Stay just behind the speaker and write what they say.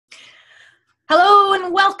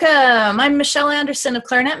everyone. Welcome. I'm Michelle Anderson of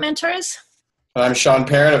Clarinet Mentors. I'm Sean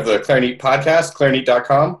Perrin of the Clarineat Podcast,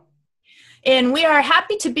 Clarineat.com. And we are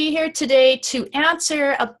happy to be here today to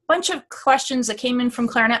answer a bunch of questions that came in from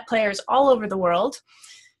clarinet players all over the world.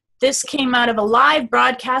 This came out of a live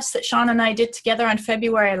broadcast that Sean and I did together on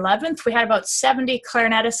February 11th. We had about 70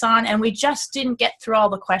 clarinetists on, and we just didn't get through all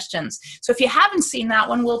the questions. So if you haven't seen that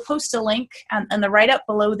one, we'll post a link and the write-up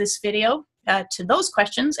below this video to those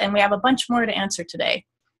questions, and we have a bunch more to answer today.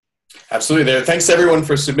 Absolutely. Thanks everyone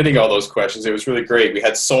for submitting all those questions. It was really great. We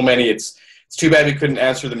had so many. It's too bad we couldn't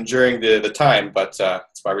answer them during the time, but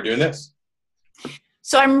that's why we're doing this.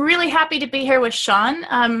 So I'm really happy to be here with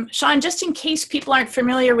Sean. Sean, just in case people aren't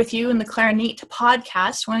familiar with you and the Clarineat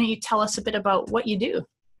Podcast, why don't you tell us a bit about what you do?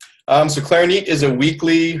 So Clarineat is a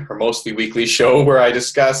weekly, or mostly weekly, show where I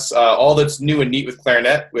discuss all that's new and neat with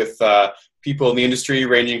clarinet with people in the industry,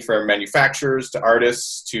 ranging from manufacturers to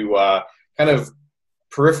artists to kind of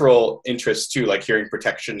peripheral interests too, like hearing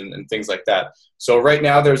protection and things like that. So right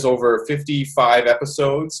now there's over 55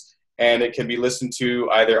 episodes, and it can be listened to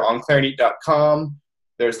either on clarineat.com.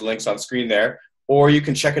 There's the links on screen there. Or you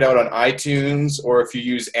can check it out on iTunes, or if you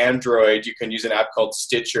use Android, you can use an app called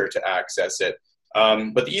Stitcher to access it.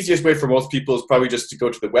 But the easiest way for most people is probably just to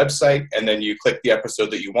go to the website, and then you click the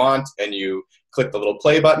episode that you want, and you click the little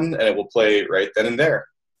play button, and it will play right then and there.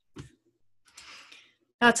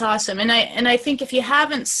 That's awesome. And I think if you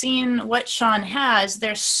haven't seen what Sean has,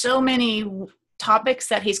 there's so many topics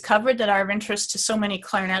that he's covered that are of interest to so many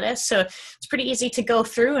clarinetists. So it's pretty easy to go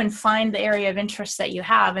through and find the area of interest that you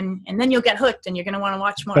have, and then you'll get hooked and you're going to want to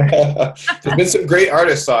watch more. There's been some great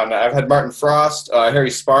artists on. I've had Martin Frost, Harry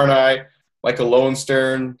Sparney, Michael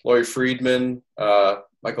Lowenstern, Laurie Friedman,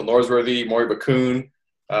 Michael Norsworthy, Maury Bakun,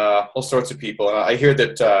 all sorts of people. And I hear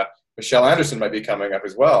that Michelle Anderson might be coming up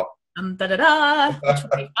as well. Which will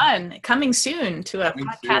be fun. Coming soon to a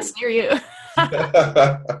podcast near you.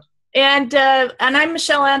 And I'm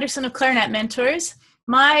Michelle Anderson of Clarinet Mentors.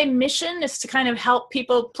 My mission is to kind of help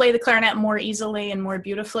people play the clarinet more easily and more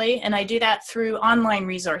beautifully, and I do that through online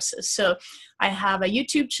resources. So I have a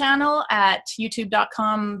YouTube channel at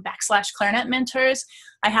youtube.com/Clarinet Mentors.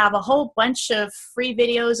 I have a whole bunch of free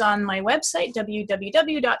videos on my website,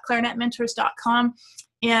 www.clarinetmentors.com.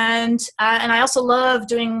 And I also love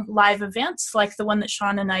doing live events like the one that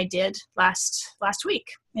Sean and I did last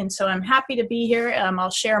week. And so I'm happy to be here.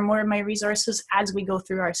 I'll share more of my resources as we go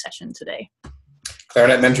through our session today.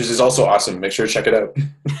 Clarinet Mentors is also awesome. Make sure to check it out.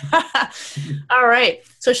 All right.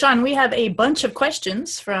 So Sean, we have a bunch of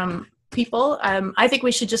questions from people. I think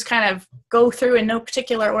we should just kind of go through in no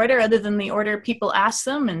particular order other than the order people ask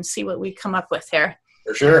them and see what we come up with here.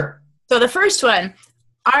 For sure. So the first one.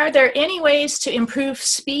 Are there any ways to improve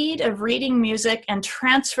speed of reading music and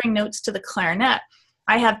transferring notes to the clarinet?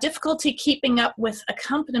 I have difficulty keeping up with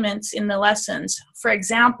accompaniments in the lessons. For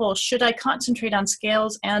example, should I concentrate on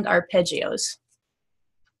scales and arpeggios?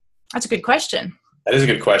 That's a good question. That is a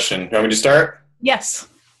good question. You want me to start? Yes.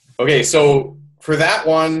 Okay, so for that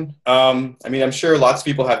one, I'm sure lots of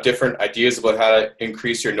people have different ideas about how to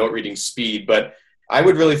increase your note reading speed, but I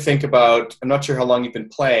would really think about, I'm not sure how long you've been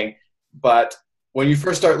playing, but when you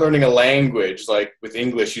first start learning a language, like with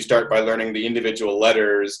English, you start by learning the individual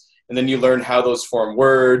letters, and then you learn how those form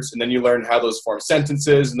words, and then you learn how those form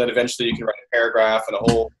sentences, and then eventually you can write a paragraph and a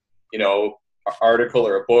whole, article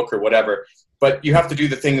or a book or whatever. But you have to do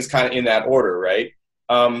the things kind of in that order, right?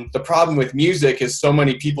 The problem with music is so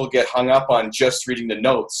many people get hung up on just reading the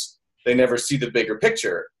notes. They never see the bigger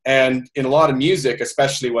picture. And in a lot of music,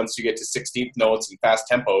 especially once you get to 16th notes and fast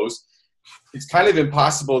tempos, it's kind of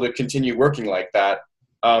impossible to continue working like that.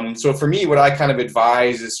 So for me, what I kind of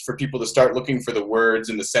advise is for people to start looking for the words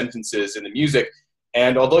and the sentences in the music.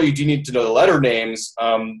 And although you do need to know the letter names,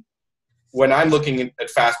 when I'm looking at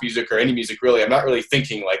fast music or any music really, I'm not really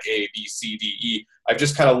thinking like A, B, C, D, E. I've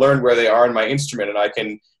just kind of learned where they are in my instrument, and I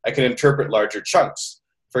can interpret larger chunks.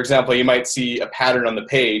 For example, you might see a pattern on the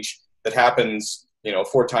page that happens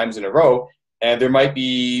 4 times in a row, and there might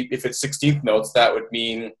be, if it's 16th notes, that would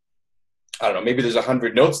mean, I don't know, maybe there's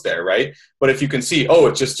 100 notes there, right? But if you can see,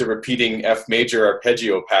 it's just a repeating F major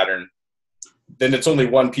arpeggio pattern, then it's only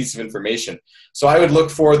one piece of information. So I would look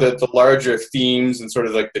for the larger themes and sort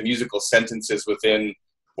of like the musical sentences within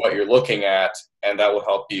what you're looking at, and that will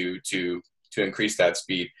help you to increase that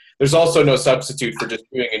speed. There's also no substitute for just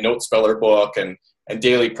doing a note speller book and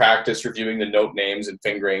daily practice reviewing the note names and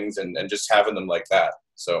fingerings and just having them like that.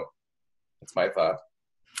 So that's my thought.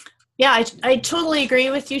 Yeah, I totally agree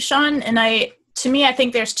with you, Sean. And to me, I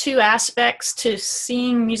think there's 2 aspects to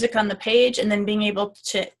seeing music on the page and then being able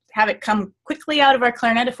to have it come quickly out of our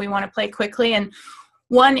clarinet if we want to play quickly. And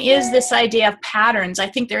One is this idea of patterns. I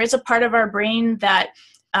think there is a part of our brain that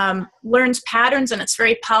learns patterns, and it's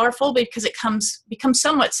very powerful because it becomes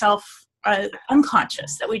somewhat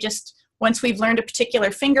unconscious, that we just, once we've learned a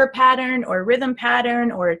particular finger pattern or rhythm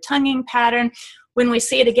pattern or tonguing pattern, when we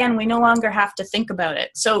see it again, we no longer have to think about it.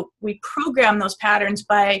 So we program those patterns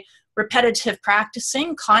by repetitive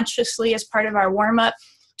practicing consciously as part of our warm-up,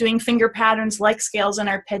 doing finger patterns like scales and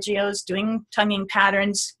arpeggios, doing tonguing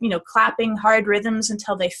patterns, clapping hard rhythms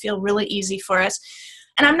until they feel really easy for us.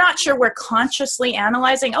 And I'm not sure we're consciously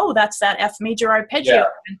analyzing, oh, that's that F major arpeggio. Yeah.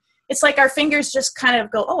 It's like our fingers just kind of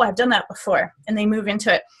go, oh, I've done that before, and they move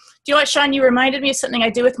into it. Do you know what, Sean? You reminded me of something I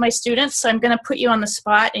do with my students, so I'm going to put you on the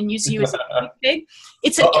spot and use you as a pig.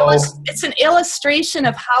 It's an illustration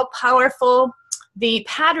of how powerful the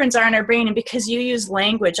patterns are in our brain, and because you use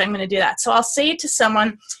language, I'm going to do that. So I'll say to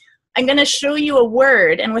someone, I'm going to show you a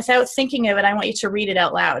word, and without thinking of it, I want you to read it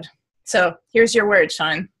out loud. So here's your word,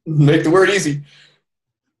 Sean. Make the word easy.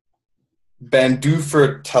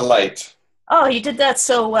 Embouchure. Oh, you did that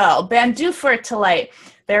so well. Embouchure.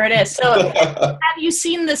 There it is. So have you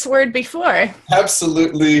seen this word before?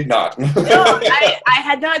 Absolutely not. No, I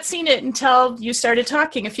had not seen it until you started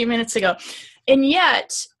talking a few minutes ago. And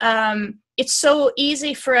yet, it's so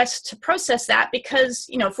easy for us to process that because,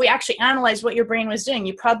 if we actually analyze what your brain was doing,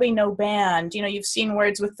 you probably know band, you've seen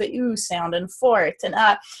words with the oo sound and fort and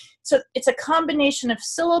So it's a combination of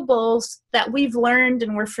syllables that we've learned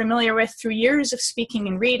and we're familiar with through years of speaking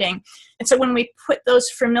and reading. And so when we put those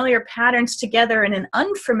familiar patterns together in an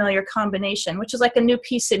unfamiliar combination, which is like a new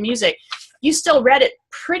piece of music, you still read it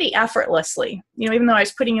pretty effortlessly, even though I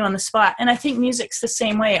was putting you on the spot. And I think music's the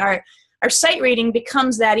same way. Our sight reading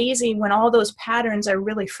becomes that easy when all those patterns are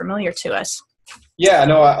really familiar to us. Yeah,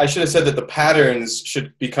 no, I should have said that the patterns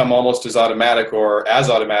should become almost as automatic or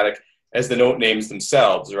as automatic as the note names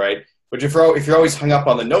themselves, right? But if you're always hung up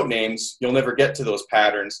on the note names, you'll never get to those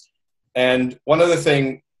patterns. And one other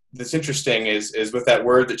thing that's interesting is with that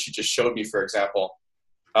word that she just showed me, for example,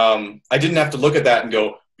 I didn't have to look at that and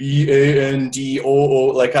go, B-A-N-D-O-O.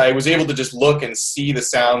 Like I was able to just look and see the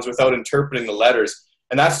sounds without interpreting the letters.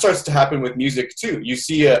 And that starts to happen with music too. You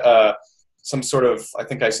see some sort of, I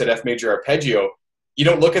think I said F major arpeggio. You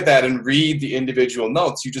don't look at that and read the individual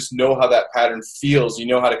notes. You just know how that pattern feels. You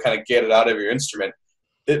know how to kind of get it out of your instrument.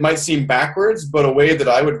 It might seem backwards, but a way that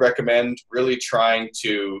I would recommend really trying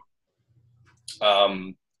to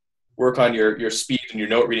work on your speed and your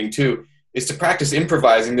note reading too is to practice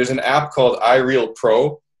improvising. There's an app called iReal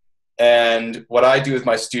Pro. And what I do with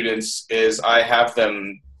my students is I have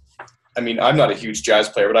them, I'm not a huge jazz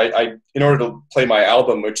player, but I in order to play my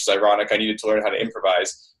album, which is ironic, I needed to learn how to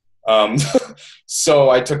improvise. So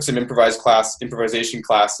I took some improvisation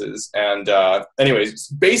classes. And anyways,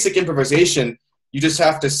 basic improvisation, you just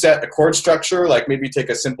have to set a chord structure, like maybe take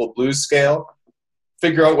a simple blues scale,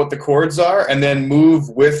 figure out what the chords are, and then move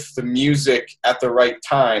with the music at the right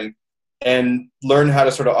time and learn how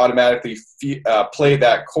to sort of automatically play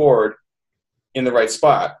that chord in the right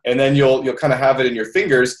spot. And then you'll kind of have it in your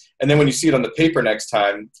fingers. And then when you see it on the paper next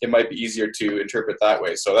time, it might be easier to interpret that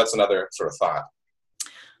way. So that's another sort of thought.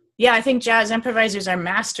 Yeah, I think jazz improvisers are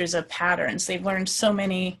masters of patterns. They've learned so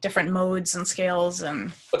many different modes and scales.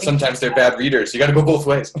 But sometimes they're bad readers. You got to go both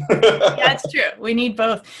ways. Yeah, it's true. We need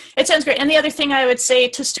both. It sounds great. And the other thing I would say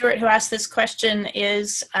to Stuart, who asked this question,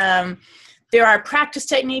 is there are practice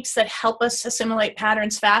techniques that help us assimilate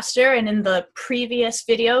patterns faster. And in the previous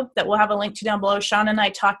video that we'll have a link to down below, Sean and I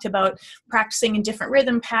talked about practicing in different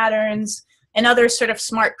rhythm patterns and other sort of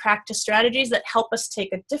smart practice strategies that help us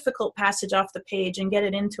take a difficult passage off the page and get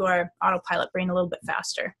it into our autopilot brain a little bit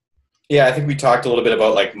faster. Yeah, I think we talked a little bit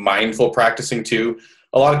about like mindful practicing too.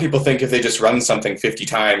 A lot of people think if they just run something 50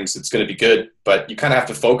 times, it's going to be good, but you kind of have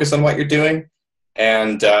to focus on what you're doing.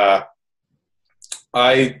 And to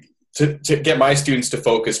get my students to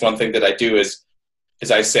focus, one thing that I do is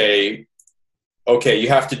I say, okay, you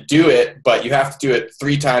have to do it, but you have to do it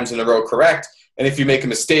 3 times in a row correct. And if you make a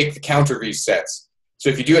mistake, the counter resets. So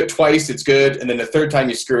if you do it twice, it's good. And then the 3rd time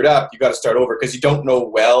you screw it up, you got to start over because you don't know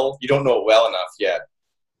it well enough yet.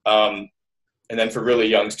 And then for really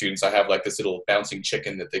young students, I have like this little bouncing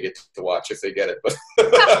chicken that they get to watch if they get it.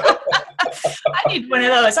 I need one of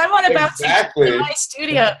those. I want a bouncing chicken in my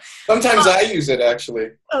studio. Sometimes I use it,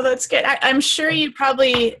 actually. Oh, that's good. I'm sure you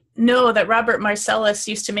probably know that Robert Marcellus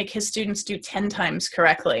used to make his students do 10 times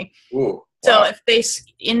correctly. Ooh. So if they,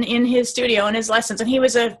 in his studio, in his lessons, and he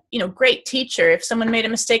was a great teacher, if someone made a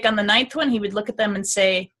mistake on the 9th one, he would look at them and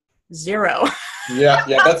say 0. Yeah,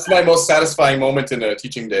 that's my most satisfying moment in a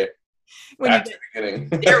teaching day. When at the beginning.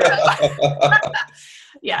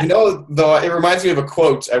 Yeah. You know, though, it reminds me of a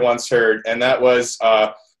quote I once heard, and that was,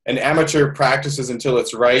 an amateur practices until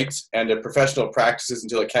it's right, and a professional practices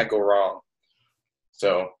until it can't go wrong.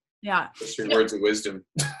 So, Yeah. just your words of wisdom.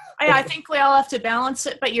 I think we all have to balance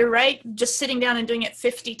it, but you're right. Just sitting down and doing it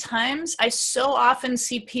 50 times, I so often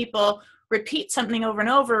see people repeat something over and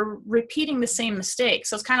over, repeating the same mistake.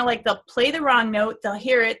 So it's kind of like they'll play the wrong note, they'll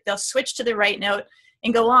hear it, they'll switch to the right note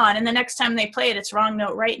and go on. And the next time they play it, it's wrong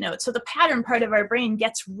note, right note. So the pattern part of our brain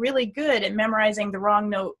gets really good at memorizing the wrong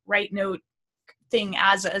note, right note thing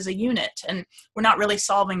as a unit. And we're not really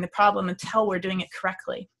solving the problem until we're doing it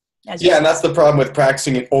correctly. Yeah, and that's the problem with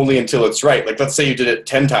practicing it only until it's right. Like, let's say you did it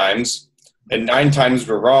 10 times and 9 times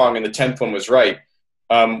were wrong and the 10th one was right.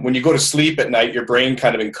 When you go to sleep at night, your brain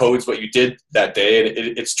kind of encodes what you did that day,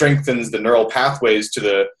 and it strengthens the neural pathways to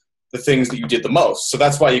the things that you did the most. So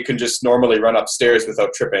that's why you can just normally run upstairs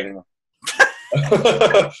without tripping.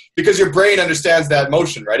 Because your brain understands that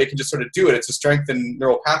motion, right? It can just sort of do it. It's a strengthened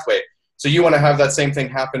neural pathway. So you want to have that same thing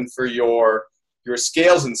happen for your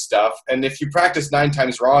scales and stuff. And if you practice 9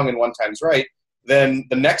 times wrong and 1 time's right, then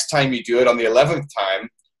the next time you do it on the 11th time,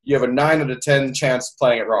 you have a 9 out of 10 chance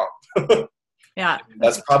playing it wrong. Yeah.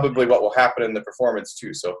 That's probably what will happen in the performance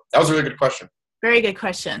too. So that was a really good question. Very good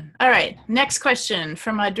question. All right. Next question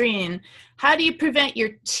from Audrine. How do you prevent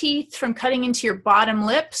your teeth from cutting into your bottom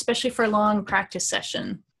lip, especially for a long practice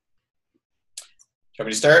session? Do you want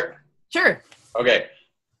me to start? Sure. Okay.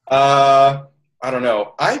 I don't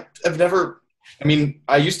know. I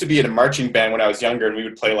used to be in a marching band when I was younger, and we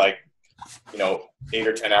would play 8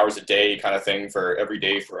 or 10 hours a day kind of thing for every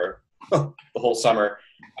day for the whole summer.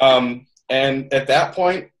 And at that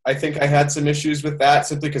point, I think I had some issues with that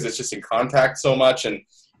simply because it's just in contact so much. And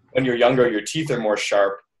when you're younger, your teeth are more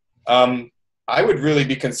sharp. I would really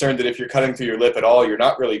be concerned that if you're cutting through your lip at all, you're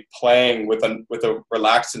not really playing with a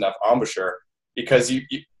relaxed enough embouchure, because you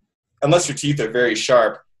unless your teeth are very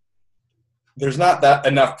sharp, there's not that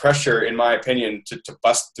enough pressure, in my opinion, to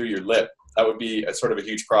bust through your lip. That would be a sort of a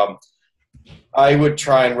huge problem. I would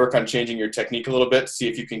try and work on changing your technique a little bit, see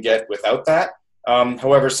if you can get without that.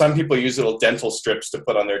 However, some people use little dental strips to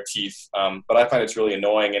put on their teeth, but I find it's really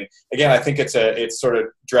annoying. And again, I think it's sort of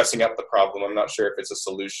dressing up the problem. I'm not sure if it's a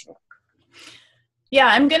solution. Yeah,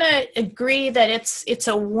 I'm going to agree that it's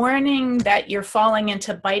a warning that you're falling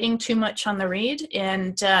into biting too much on the reed.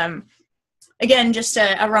 And again, just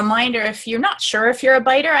a reminder, if you're not sure if you're a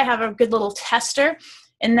biter, I have a good little tester,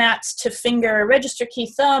 and that's to finger register key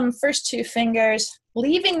thumb, first 2 fingers,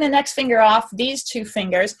 leaving the next finger off, these 2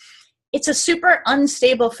 fingers. It's a super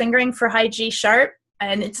unstable fingering for high G sharp,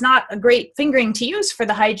 and it's not a great fingering to use for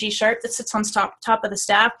the high G sharp that sits on top of the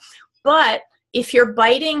staff. But if you're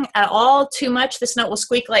biting at all too much, this note will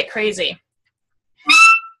squeak like crazy.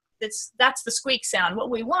 That's the squeak sound.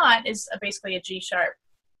 What we want is basically a G sharp.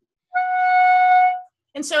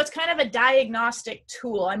 And so it's kind of a diagnostic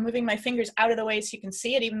tool. I'm moving my fingers out of the way so you can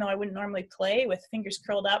see it, even though I wouldn't normally play with fingers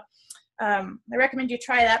curled up. I recommend you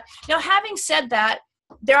try that. Now, having said that,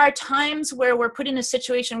 there are times where we're put in a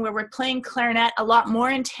situation where we're playing clarinet a lot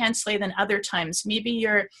more intensely than other times. Maybe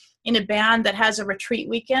you're in a band that has a retreat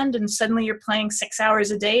weekend and suddenly you're playing 6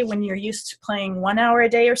 hours a day when you're used to playing 1 hour a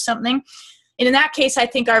day or something. And in that case, I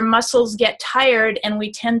think our muscles get tired and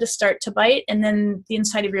we tend to start to bite, and then the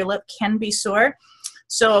inside of your lip can be sore.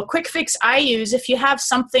 So a quick fix I use, if you have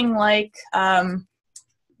something like,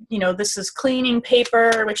 this is cleaning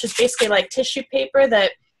paper, which is basically like tissue paper,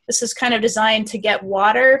 that this is kind of designed to get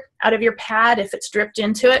water out of your pad if it's dripped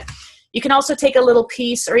into it. You can also take a little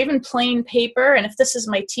piece or even plain paper, and if this is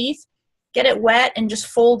my teeth, get it wet and just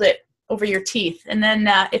fold it over your teeth. And then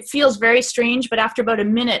it feels very strange, but after about a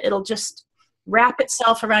minute, it'll just wrap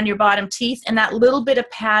itself around your bottom teeth, and that little bit of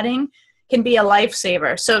padding can be a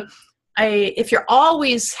lifesaver. So if you're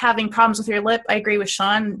always having problems with your lip, I agree with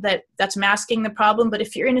Sean that that's masking the problem. But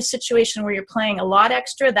if you're in a situation where you're playing a lot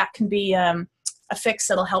extra, that can be a fix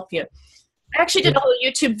that'll help you. I actually did a whole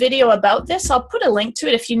YouTube video about this. I'll put a link to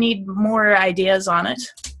it if you need more ideas on it.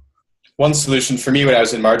 One solution for me when I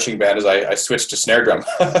was in marching band is I switched to snare drum.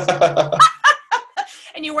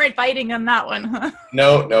 And you weren't biting on that one, huh?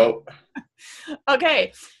 No.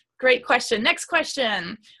 Okay, great question. Next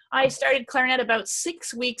question. I started clarinet about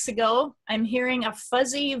 6 weeks ago. I'm hearing a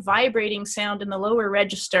fuzzy vibrating sound in the lower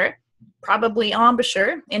register, probably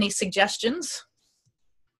embouchure. Any suggestions?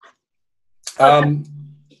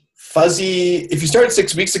 Fuzzy, if you started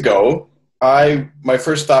 6 weeks ago, my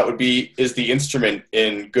first thought would be, is the instrument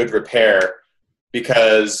in good repair?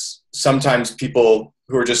 Because sometimes people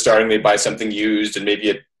who are just starting, they buy something used, and maybe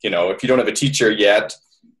if you don't have a teacher yet,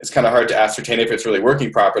 it's kind of hard to ascertain if it's really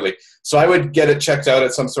working properly. So I would get it checked out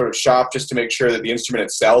at some sort of shop just to make sure that the instrument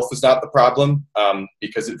itself is not the problem,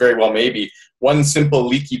 because it very well may be. One simple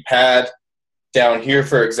leaky pad down here,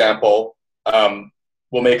 for example,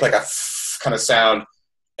 will make like a kind of sound.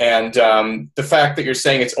 And the fact that you're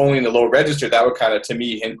saying it's only in the low register, that would kind of, to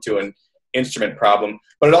me, hint to an instrument problem.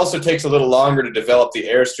 But it also takes a little longer to develop the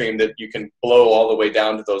airstream that you can blow all the way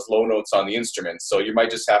down to those low notes on the instrument. So you might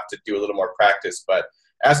just have to do a little more practice. But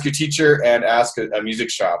ask your teacher and ask a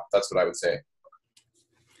music shop. That's what I would say.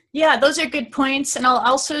 Yeah, those are good points. And I'll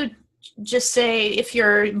also just say, if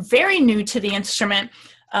you're very new to the instrument,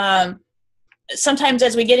 sometimes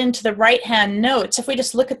as we get into the right-hand notes, if we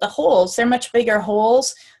just look at the holes, they're much bigger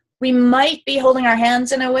holes. We might be holding our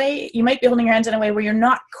hands in a way, you might be holding your hands in a way where you're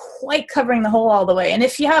not quite covering the hole all the way. And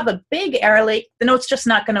if you have a big air leak, the note's just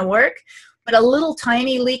not going to work. But a little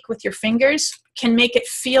tiny leak with your fingers can make it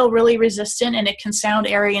feel really resistant, and it can sound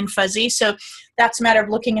airy and fuzzy. So that's a matter of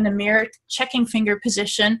looking in the mirror, checking finger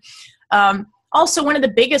position. Also, one of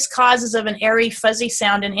the biggest causes of an airy, fuzzy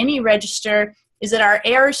sound in any register is that our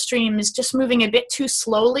airstream is just moving a bit too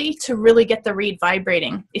slowly to really get the reed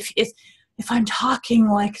vibrating. If I'm talking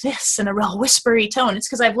like this in a real whispery tone, it's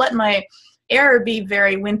because I've let my air be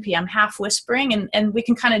very wimpy. I'm half whispering, and we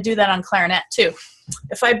can kind of do that on clarinet too.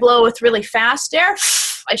 If I blow with really fast air,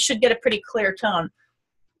 I should get a pretty clear tone.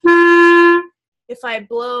 If I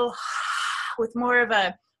blow with more of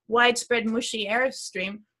a widespread mushy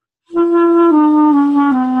airstream,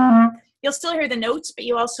 you'll still hear the notes, but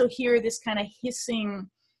you also hear this kind of hissing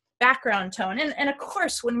background tone. And of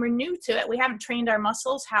course, when we're new to it, we haven't trained our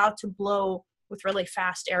muscles how to blow with really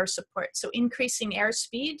fast air support. So increasing air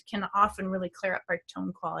speed can often really clear up our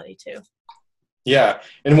tone quality too. Yeah,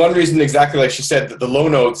 and one reason, exactly like she said, that the low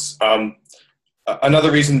notes,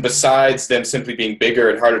 another reason besides them simply being bigger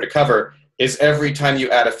and harder to cover, is every time you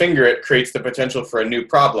add a finger, it creates the potential for a new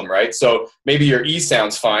problem, right? So maybe your E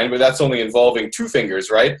sounds fine, but that's only involving 2 fingers,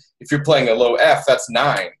 right? If you're playing a low F, that's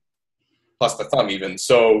 9, plus the thumb even.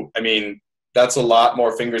 So, I mean, that's a lot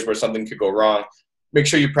more fingers where something could go wrong. Make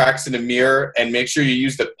sure you practice in a mirror, and make sure you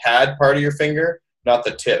use the pad part of your finger, not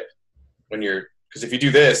the tip. Because if you do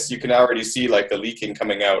this, you can already see like the leaking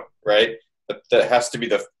coming out, right? But that has to be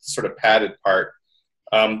the sort of padded part.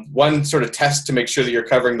 One sort of test to make sure that you're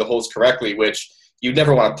covering the holes correctly, which you'd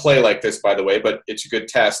never want to play like this, by the way, but it's a good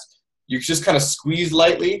test. You just kind of squeeze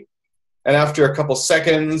lightly, and after a couple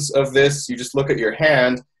seconds of this, you just look at your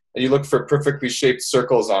hand, and you look for perfectly shaped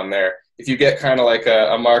circles on there. If you get kind of like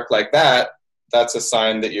a mark like that, that's a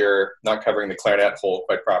sign that you're not covering the clarinet hole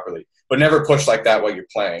quite properly. But never push like that while you're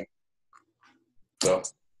playing. So.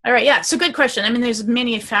 All right, yeah, so good question. I mean, there's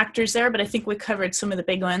many factors there, but I think we covered some of the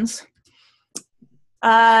big ones.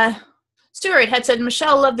 Stuart had said,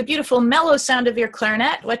 Michelle, love the beautiful mellow sound of your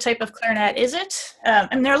clarinet. What type of clarinet is it?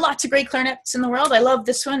 And there are lots of great clarinets in the world. I love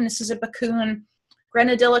this one. This is a Bakun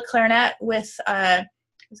Grenadilla clarinet with, I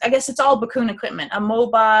guess it's all Bakun equipment, a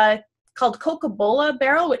MOBA called Coca-Cola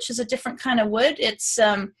barrel, which is a different kind of wood. It's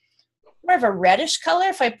more of a reddish color.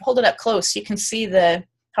 If I hold it up close, you can see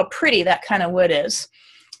how pretty that kind of wood is.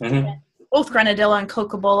 Mm-hmm. Both Grenadilla and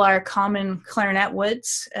Coca-Cola are common clarinet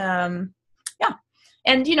woods.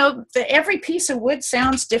 And, you know, every piece of wood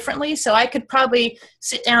sounds differently, so I could probably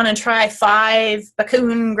sit down and try 5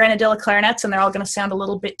 Bakun Grenadilla clarinets, and they're all going to sound a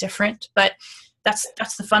little bit different. But that's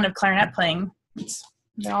the fun of clarinet playing.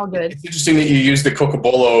 They're all good. It's interesting that you use the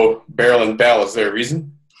Coca-Cola barrel and bell. Is there a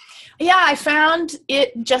reason? Yeah, I found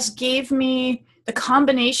it just gave me the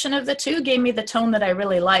combination of the two, gave me the tone that I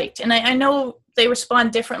really liked. And I know they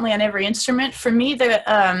respond differently on every instrument. For me,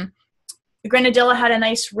 the Grenadilla had a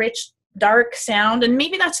nice, rich, dark sound, and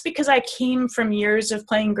maybe that's because I came from years of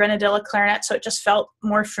playing Grenadilla clarinet, so it just felt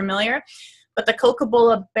more familiar. But the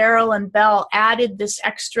Coca-Cola barrel and bell added this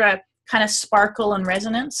extra kind of sparkle and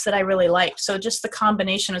resonance that I really liked. So just the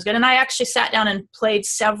combination was good. And I actually sat down and played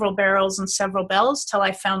several barrels and several bells till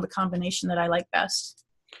I found the combination that I like best.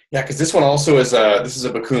 Yeah, because this one also is this is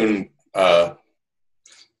a Bakun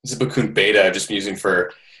Beta I've just been using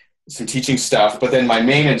for some teaching stuff. But then my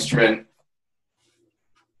main instrument,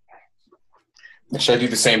 actually I do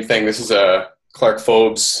the same thing. This is a Clark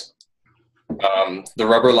Phobes, the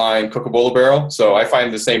rubber line Coca-Cola barrel. So I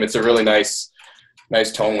find the same. It's a really nice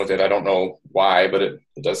tone with it. I don't know why, but it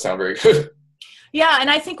does sound very good. Yeah, and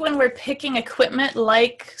I think when we're picking equipment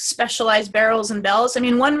like specialized barrels and bells, I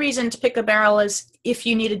mean, one reason to pick a barrel is if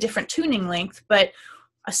you need a different tuning length, but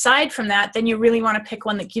aside from that, then you really want to pick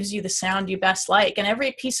one that gives you the sound you best like, and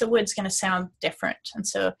every piece of wood's going to sound different. And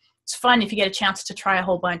so it's fun if you get a chance to try a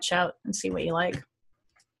whole bunch out and see what you like.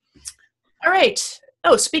 All right.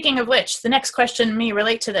 Oh, speaking of which, the next question may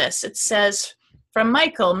relate to this. It says, from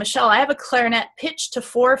Michael, Michelle, I have a clarinet pitched to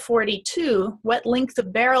 442. What length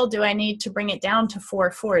of barrel do I need to bring it down to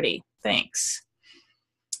 440? Thanks.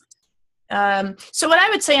 So what I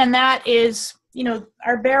would say on that is,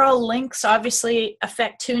 our barrel lengths obviously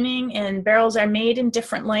affect tuning, and barrels are made in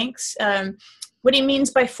different lengths. What he means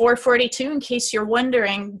by 442, in case you're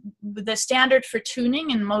wondering, the standard for tuning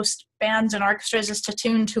in most bands and orchestras is to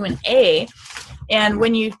tune to an A. And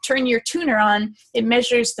when you turn your tuner on, it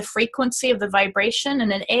measures the frequency of the vibration,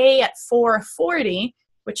 and an A at 440,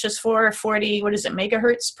 which is 440,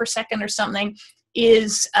 megahertz per second or something,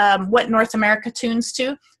 is what North America tunes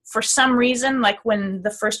to. For some reason, like when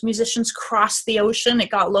the first musicians crossed the ocean, it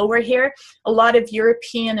got lower here. A lot of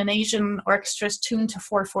European and Asian orchestras tune to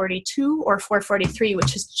 442 or 443,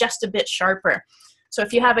 which is just a bit sharper. So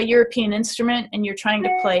if you have a European instrument and you're trying to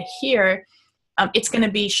play here, it's going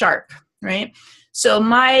to be sharp, right? So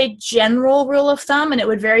my general rule of thumb, and it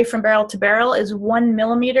would vary from barrel to barrel, is 1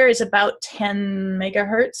 millimeter is about 10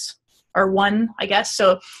 megahertz. Or 1, I guess.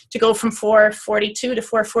 So to go from 442 to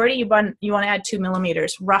 440, you want to add 2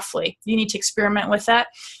 millimeters, roughly. You need to experiment with that.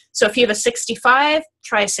 So if you have a 65,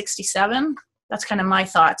 try a 67. That's kind of my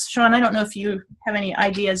thoughts. Sean, I don't know if you have any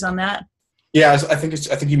ideas on that. Yeah, I think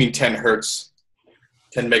you mean 10 hertz.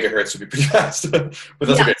 10 megahertz would be pretty fast. But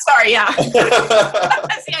that's okay. Sorry, yeah.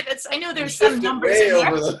 I know there's some numbers in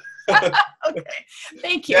there. Okay,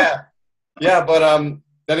 thank you. Yeah, but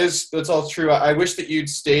that's all true. I wish that you'd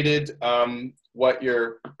stated what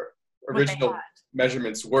your original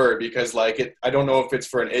measurements were, because I don't know if it's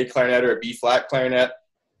for an A clarinet or a B flat clarinet,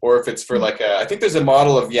 or if it's for I think there's a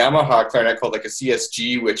model of Yamaha clarinet called a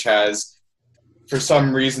CSG, which has, for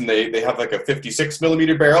some reason, they have a 56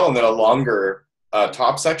 millimeter barrel and then a longer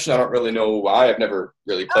top section. I don't really know why. I've never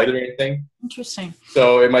really played it or anything. Interesting.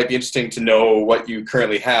 So it might be interesting to know what you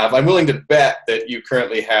currently have. I'm willing to bet that you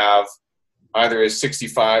currently have either a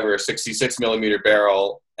 65 or a 66 millimeter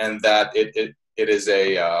barrel, and that it is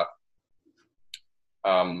that's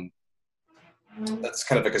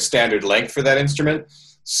kind of like a standard length for that instrument.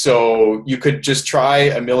 So you could just try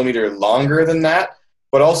a millimeter longer than that,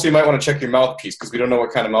 but also you might want to check your mouthpiece, because we don't know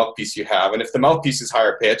what kind of mouthpiece you have. And if the mouthpiece is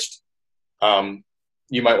higher pitched,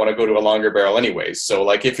 you might want to go to a longer barrel anyways. So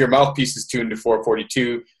if your mouthpiece is tuned to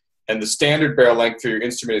 442 and the standard barrel length for your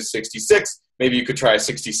instrument is 66, maybe you could try a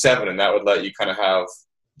 67, and that would let you kind of have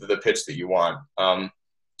the pitch that you want.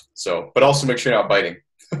 But also make sure you're not biting.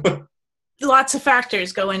 Lots of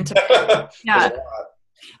factors go into it. Yeah.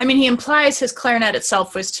 I mean, he implies his clarinet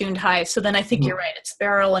itself was tuned high, so then I think you're right. It's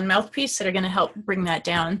barrel and mouthpiece that are going to help bring that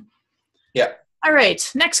down. Yeah. All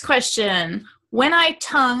right, next question. When I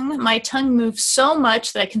tongue, my tongue moves so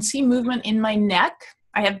much that I can see movement in my neck.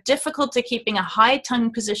 I have difficulty keeping a high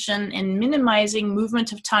tongue position and minimizing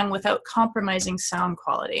movement of tongue without compromising sound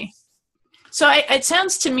quality. So it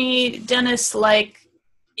sounds to me, Dennis, like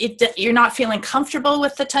you're not feeling comfortable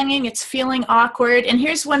with the tonguing. It's feeling awkward. And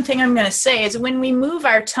here's one thing I'm going to say is when we move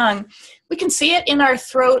our tongue, we can see it in our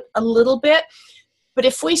throat a little bit. But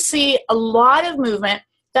if we see a lot of movement,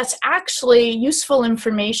 that's actually useful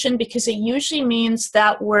information, because it usually means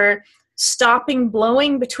that we're stopping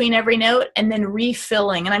blowing between every note and then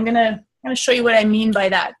refilling. And I'm going to show you what I mean by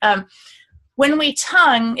that. When we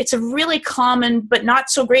tongue, it's a really common but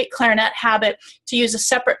not so great clarinet habit to use a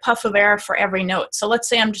separate puff of air for every note. So let's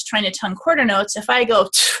say I'm just trying to tongue quarter notes. If I go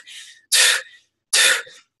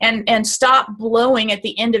and stop blowing at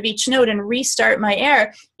the end of each note and restart my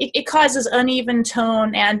air, it causes uneven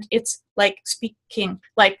tone, and it's like speaking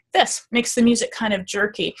like this, makes the music kind of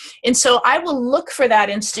jerky. And so I will look for that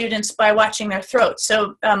in students by watching their throat.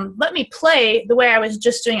 So let me play the way I was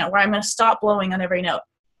just doing it, where I'm going to stop blowing on every note.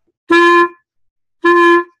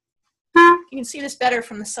 You can see this better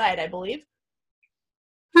from the side, I believe.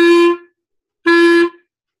 You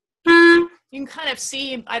can kind of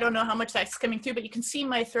see, I don't know how much that's coming through, but you can see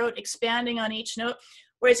my throat expanding on each note.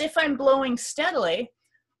 Whereas if I'm blowing steadily,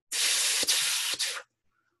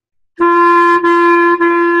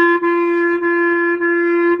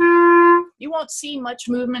 you won't see much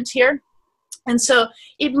movement here. And so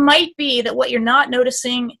it might be that what you're not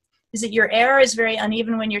noticing is that your air is very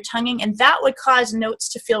uneven when you're tonguing, and that would cause notes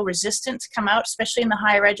to feel resistant to come out, especially in the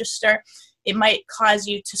high register. It might cause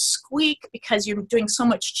you to squeak because you're doing so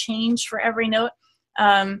much change for every note.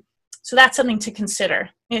 So that's something to consider.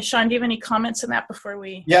 Yeah, Sean, do you have any comments on that before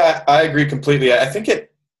we... Yeah, I agree completely. I think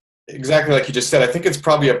exactly like you just said, I think it's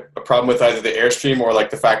probably a problem with either the airstream or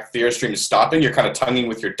the fact that the airstream is stopping. You're kind of tonguing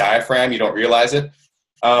with your diaphragm. You don't realize it.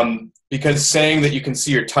 Because saying that you can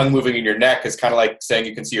see your tongue moving in your neck is kind of like saying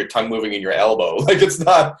you can see your tongue moving in your elbow. It's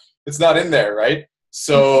not in there, right?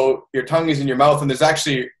 So your tongue is in your mouth, and there's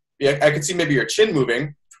actually, I could see maybe your chin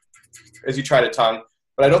moving as you try to tongue,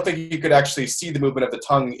 but I don't think you could actually see the movement of the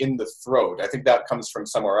tongue in the throat. I think that comes from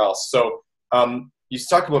somewhere else. So you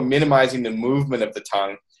talk about minimizing the movement of the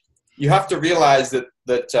tongue. You have to realize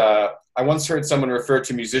that I once heard someone refer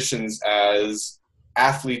to musicians as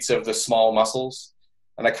athletes of the small muscles,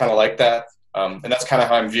 and I kind of like that. And that's kind of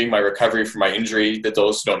how I'm viewing my recovery from my injury. That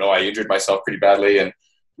those who don't know, I injured myself pretty badly, and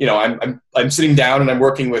you know, I'm sitting down and I'm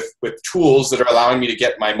working with tools that are allowing me to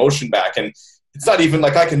get my motion back. And it's not even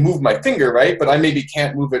like I can move my finger, right? But I maybe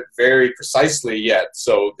can't move it very precisely yet.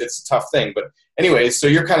 So it's a tough thing. But anyways, so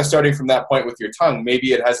you're kind of starting from that point with your tongue.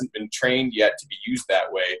 Maybe it hasn't been trained yet to be used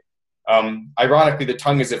that way. Ironically, the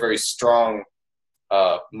tongue is a very strong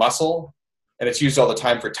muscle, and it's used all the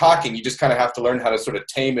time for talking. You just kind of have to learn how to sort of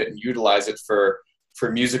tame it and utilize it for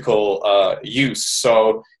musical use.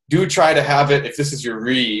 So do try to have it, if this is your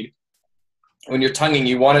reed, when you're tonguing,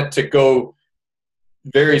 you want it to go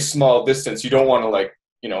very small distance. You don't want to, like,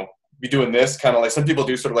 you know, be doing this kind of like some people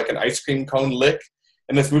do, sort of like an ice cream cone lick,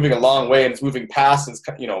 and it's moving a long way and it's moving past and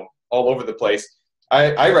it's, you know, all over the place.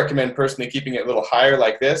 I recommend personally keeping it a little higher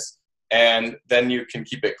like this, and then you can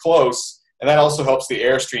keep it close, and that also helps the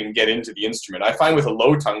airstream get into the instrument. I find with a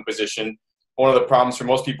low tongue position, one of the problems for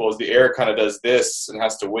most people is the air kind of does this and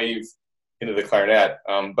has to wave into the clarinet.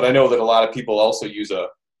 But I know that a lot of people also use a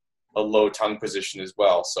low tongue position as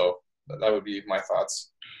well. So that would be my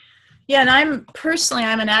thoughts. Yeah, and I'm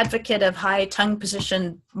an advocate of high tongue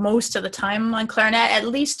position most of the time on clarinet, at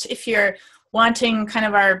least if you're wanting kind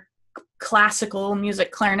of our classical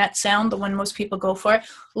music clarinet sound, the one most people go for.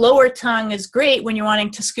 Lower tongue is great when you're wanting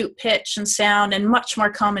to scoop pitch and sound, and much more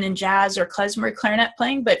common in jazz or klezmer clarinet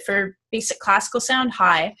playing, but for basic classical sound,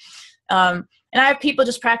 high. And I have people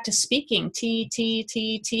just practice speaking T, T,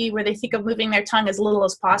 T, T, where they think of moving their tongue as little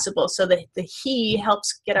as possible. So the he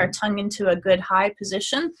helps get our tongue into a good high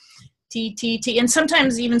position. T, T, T. And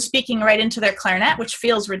sometimes even speaking right into their clarinet, which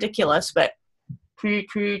feels ridiculous, but kind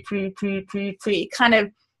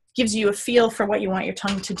of gives you a feel for what you want your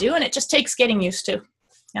tongue to do. And it just takes getting used to.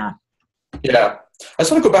 Yeah. Yeah. I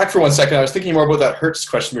just want to go back for 1 second. I was thinking more about that hertz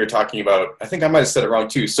question we were talking about. I think I might have said it wrong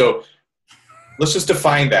too. So let's just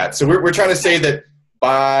define that. So we're trying to say that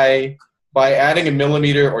by adding a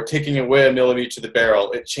millimeter or taking away a millimeter to the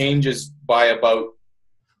barrel, it changes by about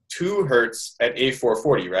 2 hertz at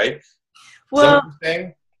A440, right? Well,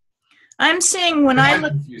 I'm saying when I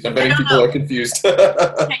look, I'm betting people are confused.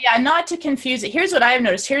 Yeah, not to confuse it. Here's what I've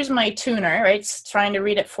noticed. Here's my tuner, right? It's trying to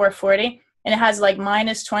read at 440, and it has like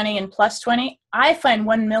 -20 and +20. I find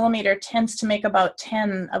 1 millimeter tends to make about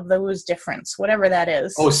 10 of those difference, whatever that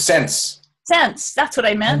is. Oh, cents. Cents. That's what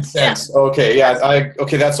I meant. Cents. Yeah. Okay. Yeah.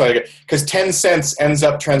 Okay. That's what I get. Because 10 cents ends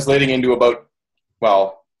up translating into about,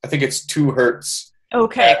 well, I think it's 2 hertz.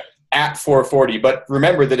 Okay. At 440. But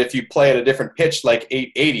remember that if you play at a different pitch, like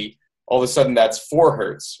 880, all of a sudden that's 4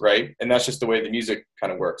 hertz, right? And that's just the way the music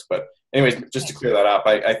kind of works. But anyways, just to clear that up,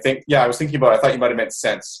 I think, yeah, I was thinking about, I thought you might have meant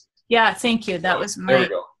cents. Yeah. Thank you. That was my. There we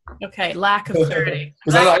go. Okay, lack of clarity.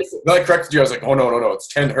 Because then I corrected you. I was like, oh, no, it's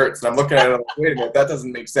 10 hertz. And I'm looking at it, like, wait a minute, that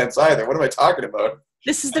doesn't make sense either. What am I talking about?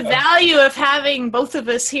 This is the value of having both of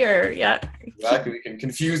us here. Yeah. Exactly. We can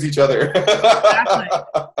confuse each other. Exactly.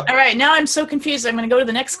 All right, now I'm so confused. I'm going to go to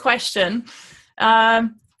the next question.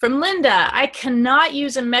 From Linda, I cannot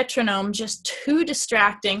use a metronome, just too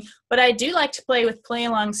distracting, but I do like to play with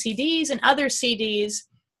play-along CDs and other CDs,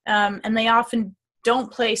 and they often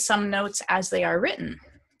don't play some notes as they are written.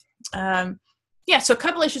 Yeah, so a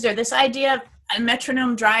couple issues there. This idea of a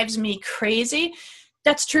metronome drives me crazy.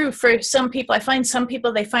 That's true for some people. I find some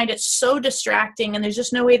people, they find it so distracting, and there's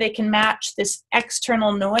just no way they can match this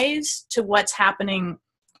external noise to what's happening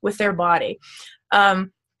with their body.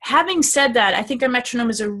 Having said that, I think a metronome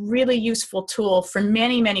is a really useful tool for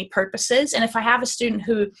many, many purposes. And if I have a student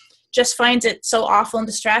who just finds it so awful and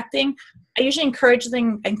distracting, I usually encourage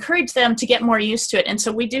them to get more used to it. And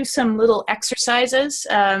so we do some little exercises.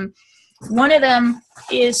 One of them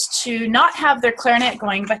is to not have their clarinet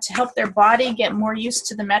going, but to help their body get more used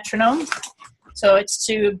to the metronome. So it's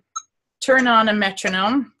to turn on a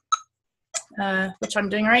metronome, which I'm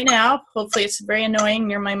doing right now. Hopefully it's very annoying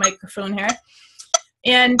near my microphone here.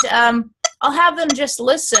 And I'll have them just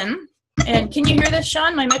listen. And can you hear this,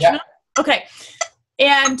 Sean, my metronome? Yeah. Okay.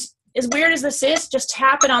 And as weird as this is, just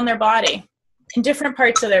tap it on their body, in different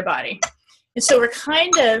parts of their body. And so we're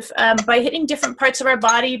kind of, by hitting different parts of our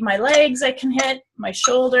body, my legs I can hit, my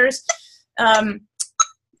shoulders,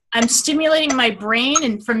 I'm stimulating my brain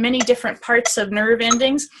and from many different parts of nerve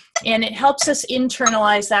endings, and it helps us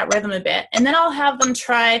internalize that rhythm a bit. And then I'll have them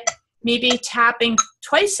try maybe tapping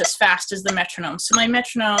twice as fast as the metronome. So my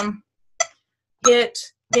metronome, hit,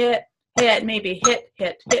 hit, hit, maybe hit,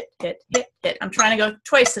 hit, hit, hit, hit, hit. I'm trying to go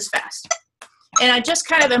twice as fast. And I just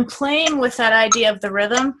kind of am playing with that idea of the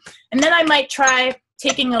rhythm. And then I might try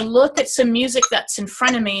taking a look at some music that's in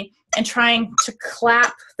front of me and trying to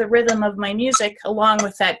clap the rhythm of my music along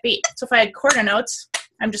with that beat. So if I had quarter notes,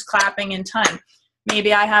 I'm just clapping in time.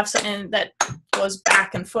 Maybe I have something that goes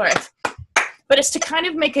back and forth. But it's to kind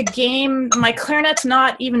of make a game. My clarinet's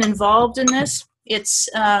not even involved in this. It's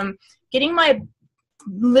getting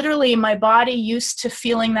literally my body used to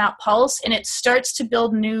feeling that pulse, and it starts to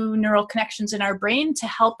build new neural connections in our brain to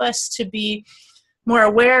help us to be more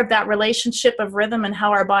aware of that relationship of rhythm and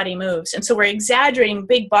how our body moves. And so we're exaggerating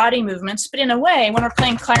big body movements, but in a way, when we're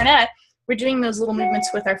playing clarinet, we're doing those little movements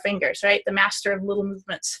with our fingers, right? The master of little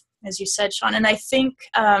movements, as you said, Sean. And I think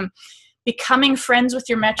becoming friends with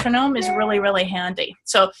your metronome is really, really handy.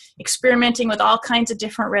 So experimenting with all kinds of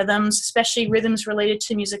different rhythms, especially rhythms related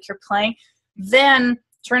to music you're playing, then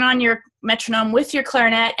turn on your metronome with your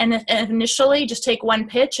clarinet and initially just take one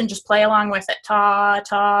pitch and just play along with it. Ta,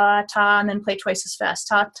 ta, ta, and then play twice as fast.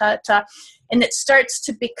 Ta, ta, ta. And it starts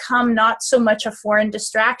to become not so much a foreign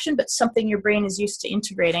distraction, but something your brain is used to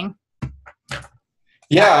integrating.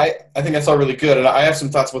 Yeah, I think that's all really good. And I have some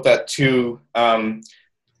thoughts about that too.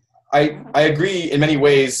 I agree in many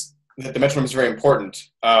ways that the metronome is very important.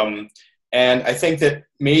 And I think that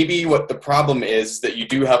maybe what the problem is that you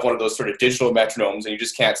do have one of those sort of digital metronomes and you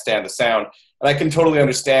just can't stand the sound. And I can totally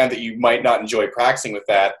understand that you might not enjoy practicing with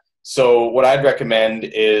that. So what I'd recommend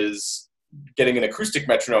is getting an acoustic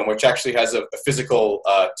metronome, which actually has a physical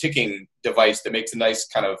ticking device that makes a nice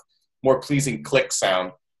kind of more pleasing click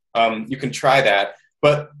sound. You can try that.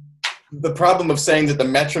 But the problem of saying that the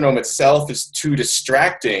metronome itself is too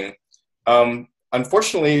distracting,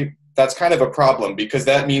 unfortunately, that's kind of a problem, because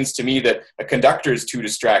that means to me that a conductor is too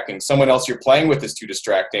distracting. Someone else you're playing with is too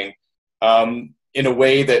distracting in a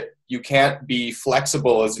way that you can't be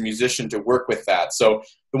flexible as a musician to work with that. So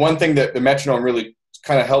the one thing that the metronome really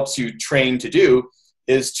kind of helps you train to do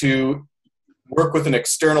is to work with an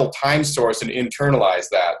external time source and internalize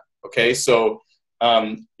that. Okay, so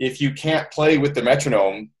if you can't play with the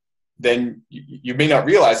metronome, then you may not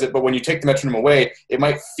realize it, but when you take the metronome away, it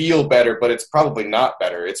might feel better, but it's probably not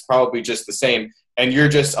better. It's probably just the same. And you're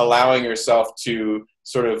just allowing yourself to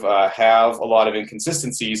sort of have a lot of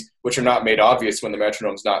inconsistencies, which are not made obvious when the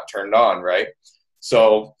metronome's not turned on, right?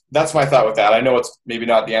 So that's my thought with that. I know it's maybe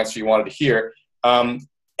not the answer you wanted to hear. And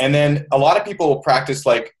then a lot of people will practice,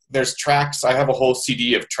 like, there's tracks. I have a whole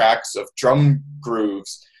CD of tracks of drum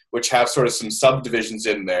grooves, which have sort of some subdivisions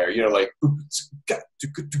in there, you know, like,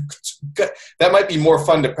 that might be more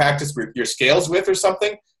fun to practice with your scales with or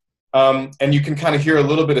something. And you can kind of hear a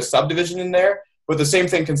little bit of subdivision in there, but the same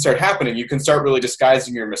thing can start happening. You can start really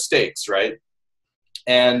disguising your mistakes, right?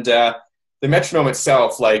 And the metronome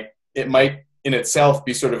itself, like, it might in itself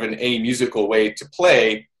be sort of an amusical way to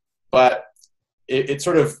play, but it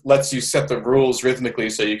sort of lets you set the rules rhythmically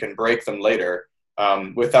so you can break them later.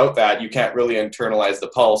 Without that, you can't really internalize the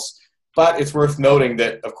pulse. But it's worth noting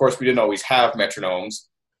that, of course, we didn't always have metronomes.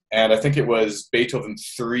 And I think it was Beethoven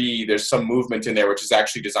 3, there's some movement in there which is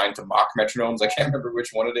actually designed to mock metronomes. I can't remember which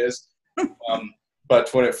one it is.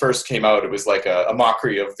 But when it first came out, it was like a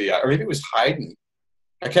mockery of the, or maybe it was Haydn.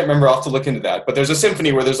 I can't remember. I'll have to look into that. But there's a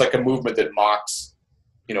symphony where there's like a movement that mocks,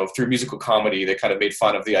 you know, through musical comedy, they kind of made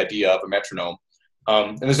fun of the idea of a metronome.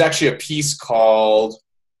 And there's actually a piece called,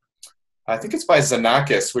 I think it's by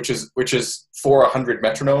Xenakis, which is for 100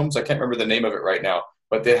 metronomes. I can't remember the name of it right now,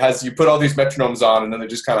 but it has, you put all these metronomes on and then they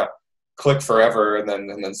just kind of click forever and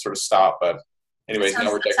then sort of stop. But anyways,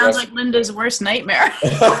 now we're digressing. Sounds like Linda's worst nightmare.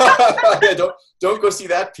 Yeah, don't go see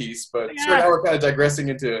that piece. But yeah. Sure, now we're kind of digressing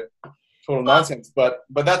into total nonsense. But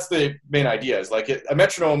that's the main idea, is like a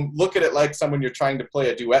metronome, look at it like someone you're trying to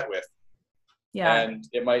play a duet with. Yeah. And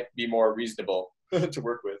it might be more reasonable to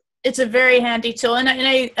work with. It's a very handy tool. And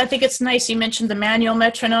I think it's nice you mentioned the manual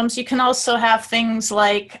metronomes. You can also have things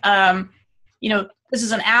like, you know, this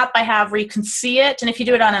is an app I have where you can see it. And if you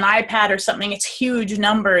do it on an iPad or something, it's huge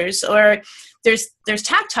numbers. Or there's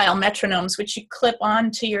tactile metronomes, which you clip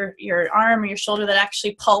onto your arm or your shoulder that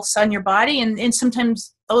actually pulse on your body. And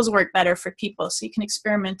sometimes those work better for people. So you can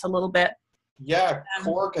experiment a little bit. Yeah,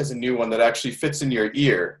 Korg has a new one that actually fits in your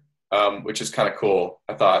ear. Which is kind of cool,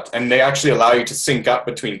 I thought. And they actually allow you to sync up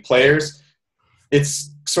between players.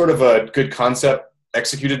 It's sort of a good concept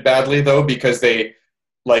executed badly, though, because they,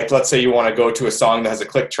 like, let's say you want to go to a song that has a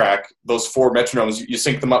click track, those 4 metronomes, you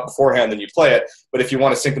sync them up beforehand, then you play it. But if you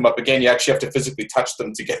want to sync them up again, you actually have to physically touch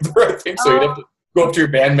them to get the right thing. So you'd have to go up to your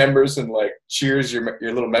band members and like cheers your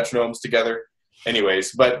little metronomes together.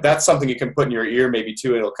 Anyways, but that's something you can put in your ear maybe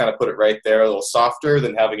too. It'll kind of put it right there, a little softer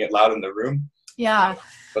than having it loud in the room. Yeah.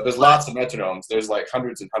 But there's lots of metronomes. There's like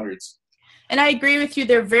hundreds and hundreds. And I agree with you.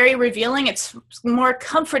 They're very revealing. It's more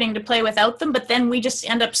comforting to play without them, but then we just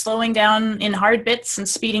end up slowing down in hard bits and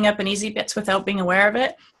speeding up in easy bits without being aware of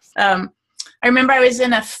it. I remember I was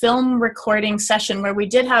in a film recording session where we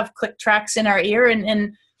did have click tracks in our ear, and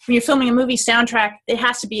when you're filming a movie soundtrack, it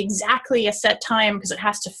has to be exactly a set time because it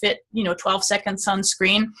has to fit, 12 seconds on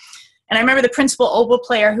screen. And I remember the principal oboe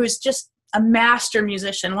player, who's just a master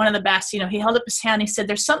musician, one of the best, he held up his hand, he said,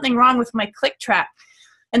 "There's something wrong with my click track."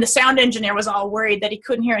 And the sound engineer was all worried that he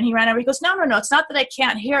couldn't hear it. And he ran over, he goes, no, it's not that I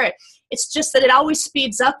can't hear it. It's just that it always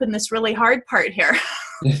speeds up in this really hard part here.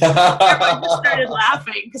 Everyone just started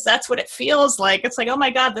laughing because that's what it feels like. It's like, oh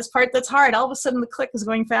my God, this part that's hard, all of a sudden the click is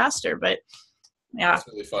going faster. But yeah. That's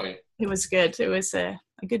really funny. It was good. It was a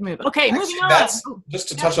good move. Okay, moving on. Just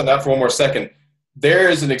to touch on that for one more second, there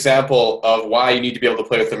is an example of why you need to be able to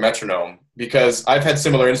play with the metronome, because I've had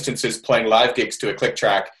similar instances playing live gigs to a click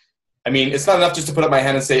track. I mean, it's not enough just to put up my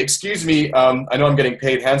hand and say, "Excuse me, I know I'm getting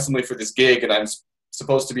paid handsomely for this gig and I'm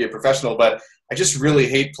supposed to be a professional, but I just really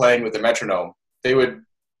hate playing with the metronome." They would,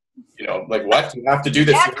 like, "What? You have to do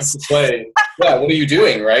this. You have to play." Yeah, what are you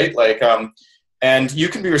doing, right? Like, and you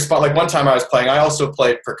can be like one time I was playing, I also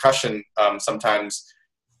played percussion sometimes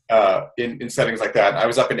in settings like that. I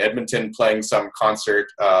was up in Edmonton playing some concert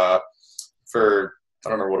for, I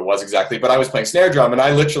don't remember what it was exactly, but I was playing snare drum, and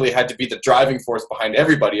I literally had to be the driving force behind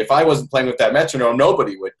everybody. If I wasn't playing with that metronome,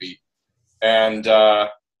 nobody would be. And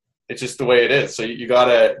it's just the way it is. So you got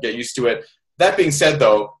to get used to it. That being said,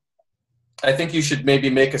 though, I think you should maybe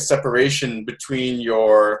make a separation between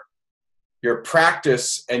your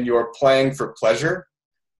practice and your playing for pleasure.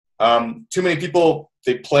 Too many people,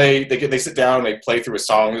 they sit down and they play through a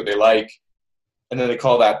song that they like, and then they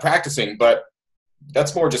call that practicing, but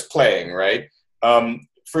that's more just playing, right?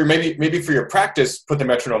 For maybe for your practice, put the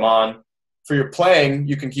metronome on. For your playing,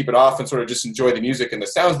 you can keep it off and sort of just enjoy the music and the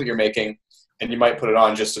sounds that you're making, and you might put it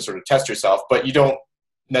on just to sort of test yourself, but you don't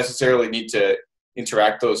necessarily need to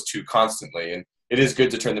interact those two constantly. And it is good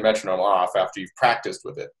to turn the metronome off after you've practiced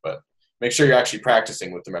with it, but make sure you're actually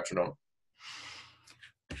practicing with the metronome.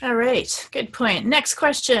 All right, good point. Next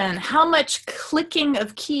question. How much clicking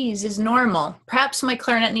of keys is normal? Perhaps my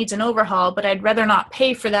clarinet needs an overhaul, but I'd rather not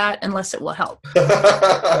pay for that unless it will help.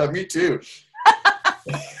 Me too.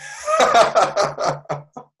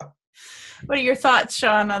 What are your thoughts,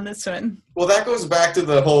 Sean, on this one? Well, that goes back to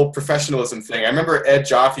the whole professionalism thing. I remember Ed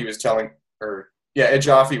Jaffe was telling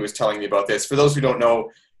me about this. For those who don't know,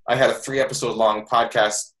 I had a 3-episode long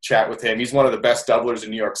podcast chat with him. He's one of the best doublers in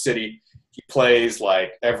New York City. He plays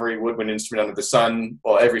like every woodwind instrument under the sun,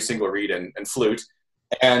 well, every single reed and flute.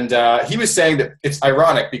 And he was saying that it's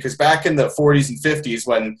ironic because back in the 40s and 50s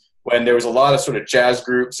when there was a lot of sort of jazz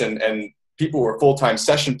groups and people were full-time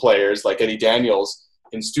session players like Eddie Daniels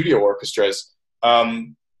in studio orchestras,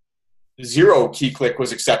 0 key click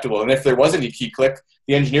was acceptable. And if there was any key click,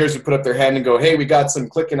 the engineers would put up their hand and go, "Hey, we got some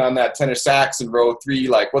clicking on that tenor sax in row 3.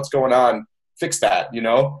 Like, what's going on? Fix that,"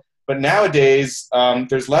 But nowadays,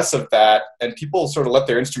 there's less of that, and people sort of let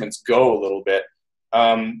their instruments go a little bit.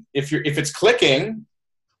 If it's clicking,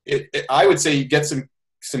 I would say you get some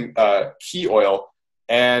key oil,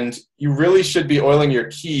 and you really should be oiling your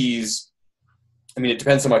keys. I mean, it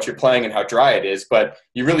depends how much you're playing and how dry it is, but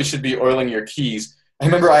you really should be oiling your keys. I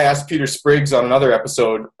remember I asked Peter Spriggs on another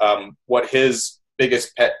episode what his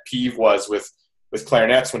biggest pet peeve was with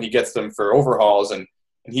clarinets when he gets them for overhauls, and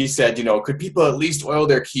he said, could people at least oil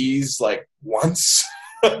their keys like once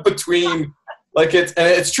between, like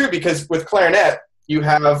it's true because with clarinet, you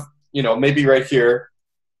have, maybe right here,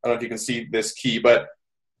 I don't know if you can see this key, but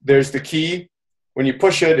there's the key. When you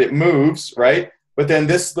push it, it moves, right? But then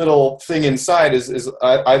this little thing inside is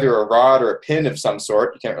either a rod or a pin of some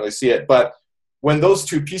sort. You can't really see it. But when those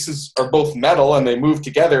two pieces are both metal and they move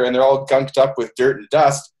together and they're all gunked up with dirt and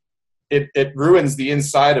dust, it ruins the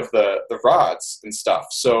inside of the rods and stuff.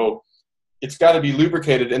 So it's got to be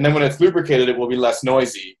lubricated. And then when it's lubricated, it will be less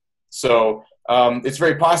noisy. So it's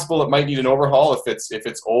very possible it might need an overhaul if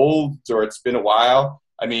it's old or it's been a while.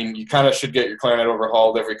 I mean, you kind of should get your clarinet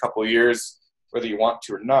overhauled every couple of years, whether you want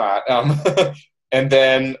to or not. And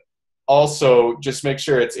then also just make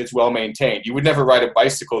sure it's well maintained. You would never ride a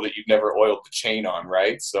bicycle that you've never oiled the chain on,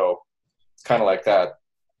 right? So it's kind of like that.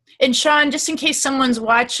 And Sean, just in case someone's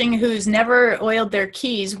watching who's never oiled their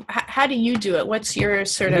keys, how do you do it? What's your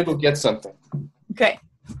sort of... Go get something. Okay.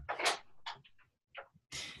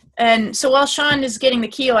 And so while Sean is getting the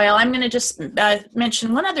key oil, I'm going to just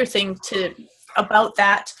mention one other thing to about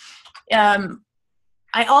that.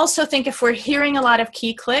 I also think if we're hearing a lot of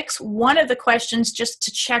key clicks, one of the questions just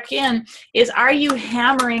to check in is, are you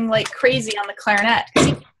hammering like crazy on the clarinet?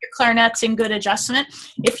 Your clarinet's in good adjustment.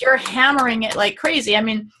 If you're hammering it like crazy, I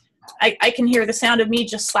mean, I can hear the sound of me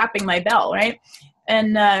just slapping my bell, right?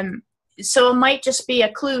 And so it might just be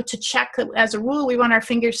a clue to check. As a rule, we want our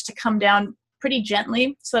fingers to come down pretty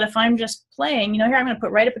gently, so that if I'm just playing, here I'm going to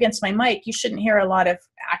put right up against my mic, you shouldn't hear a lot of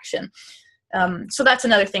action. So that's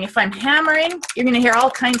another thing. If I'm hammering, you're going to hear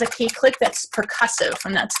all kinds of key click that's percussive,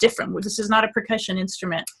 and that's different. This is not a percussion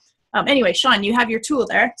instrument. Anyway, Sean, you have your tool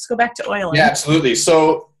there. Let's go back to oiling. Yeah, absolutely.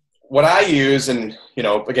 So what I use, and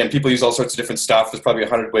again, people use all sorts of different stuff. There's probably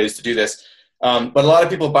 100 ways to do this. But a lot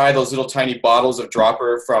of people buy those little tiny bottles of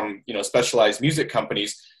dropper from specialized music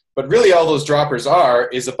companies. But really all those droppers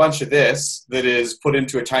is a bunch of this that is put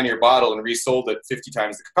into a tinier bottle and resold at 50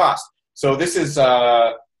 times the cost. So this is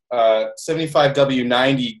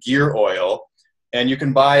 75W90 gear oil, and you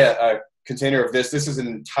can buy a container of this. This is an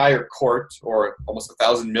entire quart, or almost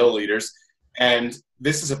 1,000 milliliters, and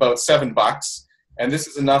this is about $7. And this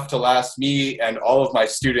is enough to last me and all of my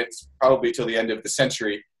students probably till the end of the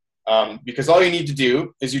century. Because all you need to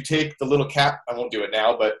do is you take the little cap. I won't do it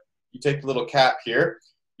now, but you take the little cap here.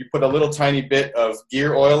 You put a little tiny bit of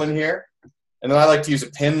gear oil in here, and then I like to use a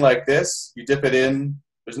pin like this. You dip it in.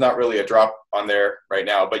 There's not really a drop on there right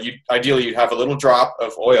now, but ideally you'd have a little drop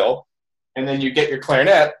of oil, and then you get your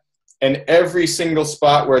clarinet, and every single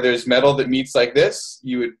spot where there's metal that meets like this,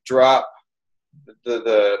 you would drop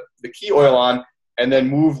the key oil on, and then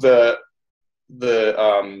move the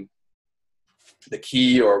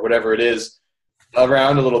key or whatever it is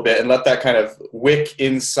around a little bit and let that kind of wick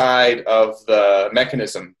inside of the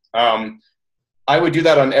mechanism. I would do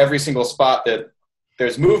that on every single spot that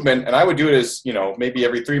there's movement, and I would do it as, maybe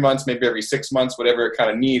every 3 months, maybe every 6 months, whatever it kind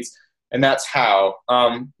of needs. And that's how.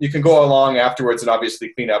 You can go along afterwards and obviously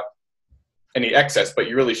clean up any excess, but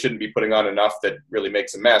you really shouldn't be putting on enough that really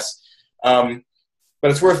makes a mess. But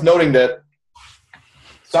it's worth noting that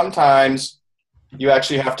sometimes you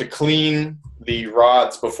actually have to clean the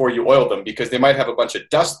rods before you oil them, because they might have a bunch of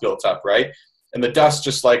dust built up, right? And the dust,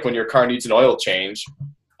 just like when your car needs an oil change,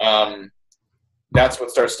 that's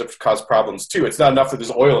what starts to cause problems too. It's not enough that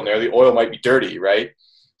there's oil in there. The oil might be dirty, right?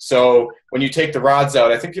 So when you take the rods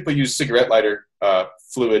out, I think people use cigarette lighter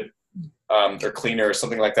fluid or cleaner or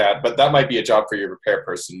something like that, but that might be a job for your repair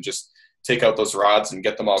person. Just take out those rods and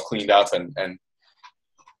get them all cleaned up and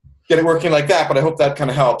get it working like that. But I hope that kind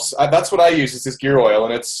of helps. That's what I use, is this gear oil,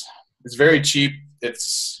 and it's very cheap.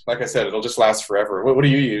 It's, like I said, it'll just last forever. What do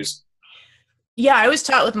you use? Yeah, I was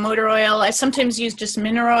taught with motor oil. I sometimes use just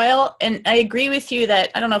mineral oil, and I agree with you that,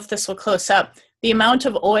 I don't know if this will close up, the amount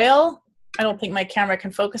of oil, I don't think my camera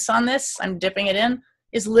can focus on this, I'm dipping it in,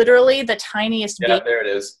 is literally the tiniest bead. Yeah, there it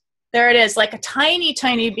is. There it is, like a tiny,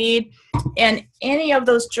 tiny bead. And any of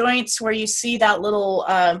those joints where you see that little,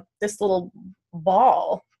 this little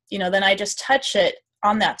ball, then I just touch it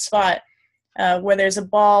on that spot where there's a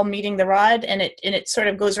ball meeting the rod, and it sort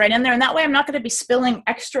of goes right in there. And that way I'm not going to be spilling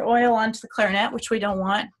extra oil onto the clarinet, which we don't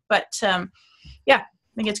want. But yeah,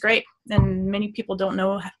 I think it's great. And many people don't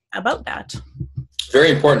know about that.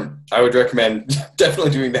 Very important. I would recommend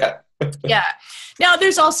definitely doing that. Yeah. Now,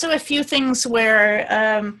 there's also a few things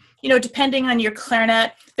where, depending on your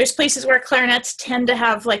clarinet, there's places where clarinets tend to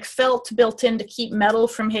have like felt built in to keep metal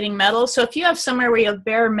from hitting metal. So if you have somewhere where you have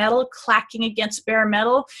bare metal clacking against bare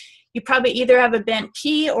metal, you probably either have a bent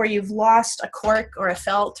key or you've lost a cork or a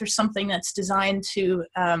felt or something that's designed to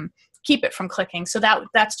keep it from clicking. So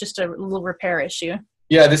that's just a little repair issue.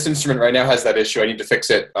 Yeah, this instrument right now has that issue. I need to fix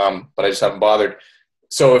it, but I just haven't bothered.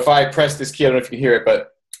 So if I press this key, I don't know if you can hear it, but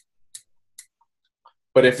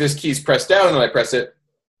if this key is pressed down and I press it,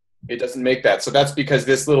 it doesn't make that. So that's because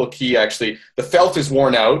this little key actually, the felt is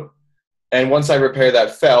worn out, and once I repair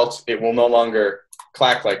that felt, it will no longer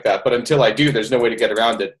clack like that. But until I do, there's no way to get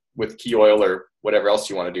around it with key oil or whatever else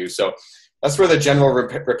you want to do. So that's where the general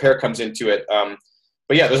repair comes into it.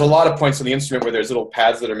 But yeah, there's a lot of points on the instrument where there's little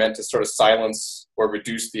pads that are meant to sort of silence or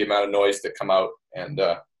reduce the amount of noise that come out. And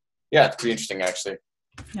yeah, it's pretty interesting, actually.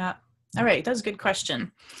 Yeah. All right. That was a good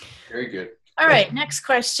question. Very good. All right. Next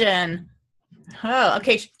question. Oh,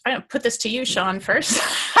 okay. I'm going to put this to you, Sean, first.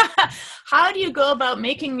 How do you go about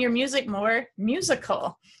making your music more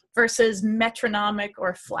musical versus metronomic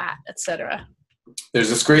or flat, etc.? There's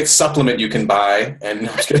this great supplement you can buy, and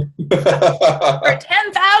no, I'm kidding. For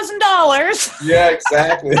 $10,000. Yeah,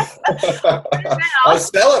 exactly. I'll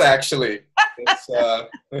sell it, actually. It's, I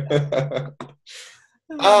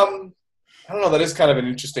don't know. That is kind of an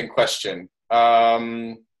interesting question.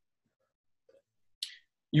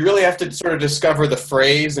 you really have to sort of discover the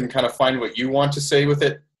phrase and kind of find what you want to say with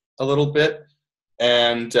it a little bit.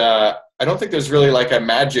 And I don't think there's really like a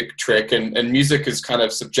magic trick, and music is kind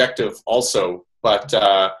of subjective also. But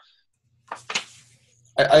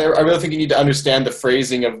I really think you need to understand the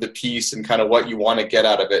phrasing of the piece and kind of what you want to get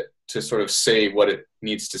out of it to sort of say what it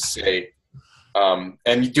needs to say.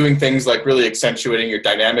 And doing things like really accentuating your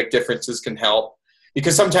dynamic differences can help,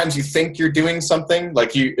 because sometimes you think you're doing something,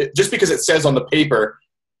 like just because it says on the paper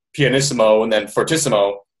pianissimo and then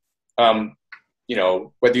fortissimo, you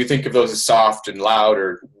know, whether you think of those as soft and loud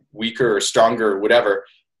or weaker or stronger or whatever.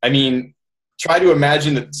 I mean, try to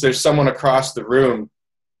imagine that there's someone across the room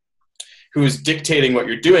who's dictating what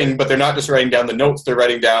you're doing, but they're not just writing down the notes, they're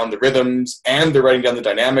writing down the rhythms and they're writing down the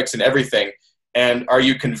dynamics and everything. And are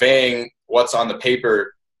you conveying what's on the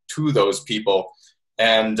paper to those people?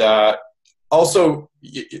 And also,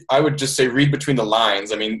 I would just say read between the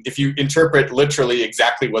lines. I mean, if you interpret literally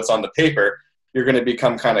exactly what's on the paper, you're going to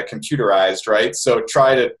become kind of computerized, right? So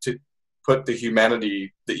try to put the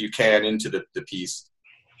humanity that you can into the piece.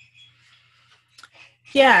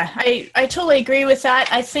 Yeah, I totally agree with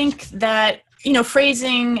that. I think that, you know,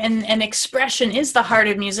 phrasing and expression is the heart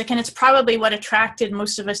of music, and it's probably what attracted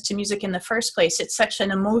most of us to music in the first place. It's such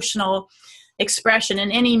an emotional expression,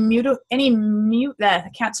 and any movie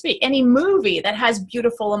that has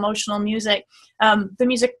beautiful emotional music, the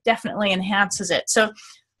music definitely enhances it. So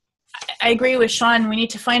I agree with Sean. We need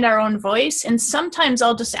to find our own voice. And sometimes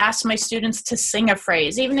I'll just ask my students to sing a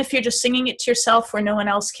phrase, even if you're just singing it to yourself where no one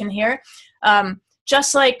else can hear.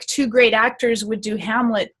 Just like two great actors would do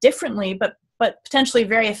Hamlet differently, but potentially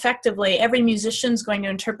very effectively, every musician's going to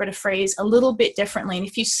interpret a phrase a little bit differently. And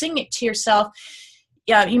if you sing it to yourself,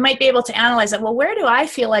 yeah, you might be able to analyze that. Well, where do I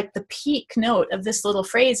feel like the peak note of this little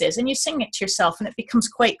phrase is? And you sing it to yourself and it becomes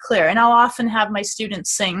quite clear. And I'll often have my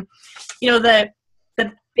students sing, you know, the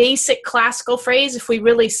basic classical phrase, if we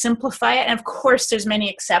really simplify it. And of course, there's many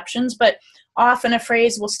exceptions, but often a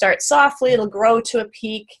phrase will start softly, it'll grow to a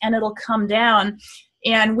peak, and it'll come down.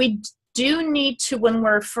 And we do need to, when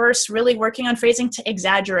we're first really working on phrasing, to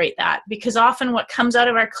exaggerate that, because often what comes out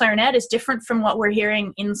of our clarinet is different from what we're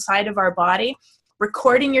hearing inside of our body.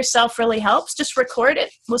 Recording yourself really helps. Just record it,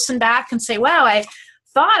 listen back and say, wow, I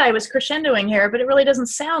thought I was crescendoing here, but it really doesn't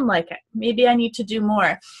sound like it. Maybe I need to do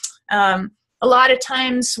more. A lot of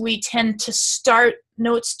times we tend to start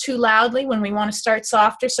notes too loudly when we want to start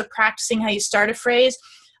softer. So practicing how you start a phrase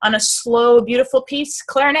on a slow, beautiful piece.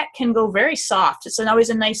 Clarinet can go very soft. It's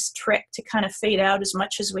always a nice trick to kind of fade out as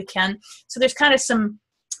much as we can. So there's kind of some,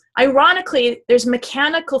 ironically, there's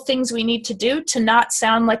mechanical things we need to do to not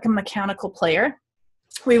sound like a mechanical player.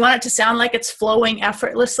 We want it to sound like it's flowing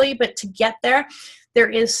effortlessly, but to get there,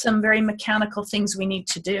 there is some very mechanical things we need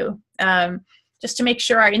to do. Just to make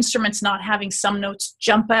sure our instrument's not having some notes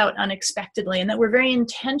jump out unexpectedly, and that we're very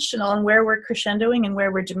intentional in where we're crescendoing and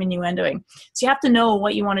where we're diminuendoing. So you have to know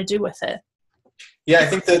what you want to do with it. Yeah, I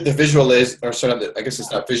think that the visual is, or sort of, I guess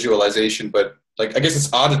it's not visualization, but like, I guess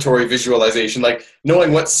it's auditory visualization, like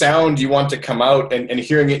knowing what sound you want to come out and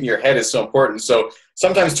hearing it in your head is so important. So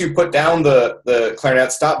sometimes to put down the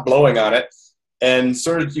clarinet, stop blowing on it, and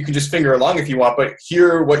sort of, you can just finger along if you want, but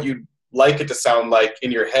hear what you'd like it to sound like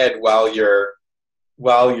in your head while you're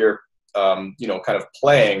you know, kind of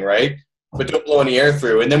playing, right? But don't blow any air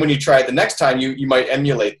through. And then when you try it the next time, you might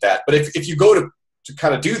emulate that. But if you go to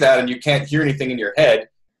kind of do that and you can't hear anything in your head,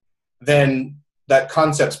 then that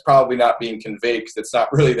concept's probably not being conveyed because it's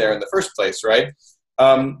not really there in the first place, right?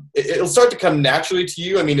 It'll start to come naturally to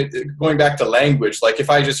you. I mean, going back to language, like if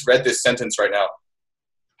I just read this sentence right now,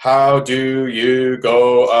 how do you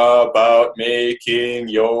go about making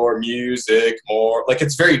your music more, like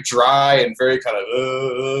it's very dry and very kind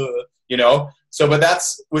of, you know? So, but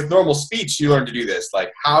that's, with normal speech, you learn to do this.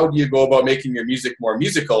 Like, how do you go about making your music more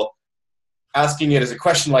musical? Asking it as a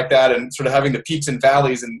question like that and sort of having the peaks and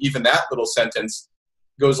valleys, and even that little sentence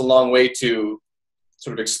goes a long way to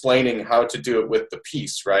sort of explaining how to do it with the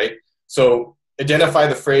piece, right? So identify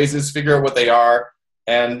the phrases, figure out what they are,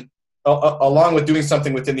 and along with doing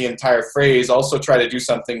something within the entire phrase, also try to do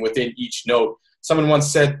something within each note. Someone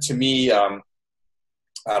once said to me, I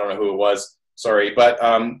don't know who it was, sorry, but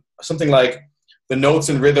something like the notes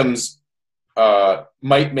and rhythms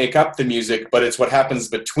might make up the music, but it's what happens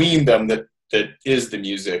between them that is the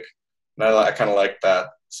music. And I kind of like that.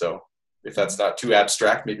 So if that's not too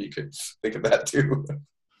abstract, maybe you could think of that too.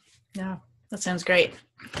 Yeah, that sounds great.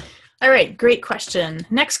 All right, great question.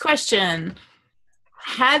 Next question.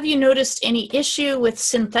 Have you noticed any issue with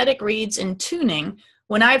synthetic reeds in tuning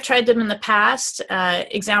When I've tried them in the past,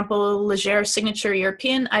 example, Leger Signature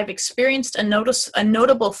European, I've experienced a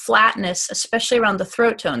notable flatness, especially around the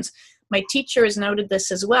throat tones. My teacher has noted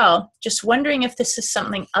this as well. Just wondering if this is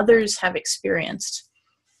something others have experienced.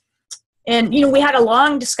 And, you know, we had a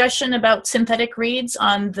long discussion about synthetic reeds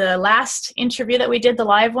on the last interview that we did, the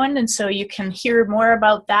live one. And so you can hear more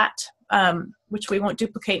about that, which we won't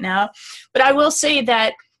duplicate now. But I will say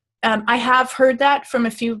that I have heard that from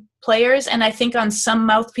a few players. And I think on some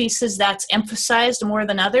mouthpieces that's emphasized more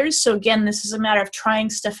than others. So again, this is a matter of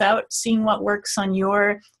trying stuff out, seeing what works on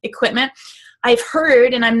your equipment. I've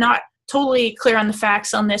heard, and I'm not totally clear on the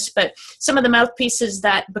facts on this, but some of the mouthpieces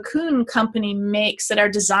that Bakun company makes that are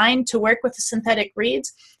designed to work with the synthetic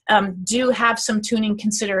reeds do have some tuning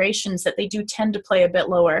considerations that they do tend to play a bit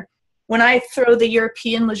lower. When I throw the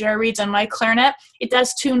European Leger reeds on my clarinet, it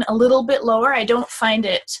does tune a little bit lower. I don't find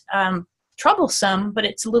it troublesome, but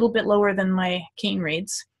it's a little bit lower than my cane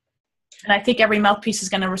reeds. And I think every mouthpiece is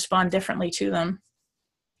going to respond differently to them.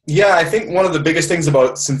 Yeah, I think one of the biggest things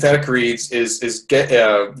about synthetic reeds is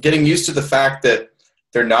getting used to the fact that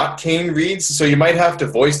they're not cane reeds. So you might have to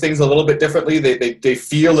voice things a little bit differently. They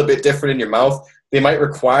feel a bit different in your mouth. They might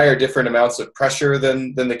require different amounts of pressure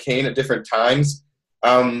than the cane at different times.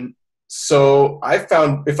 So I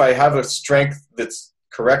found if I have a strength that's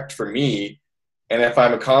correct for me, and if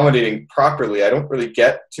I'm accommodating properly, I don't really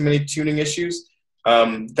get too many tuning issues.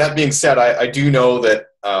 That being said, I do know that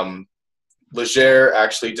Leger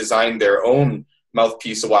actually designed their own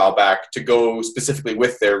mouthpiece a while back to go specifically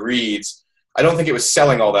with their reeds. I don't think it was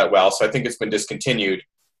selling all that well, so I think it's been discontinued.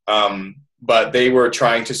 But they were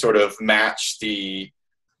trying to sort of match the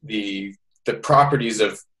properties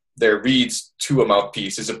of their reeds to a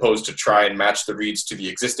mouthpiece as opposed to try and match the reeds to the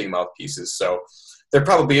existing mouthpieces. So there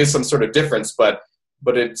probably is some sort of difference, but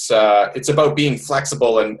it's about being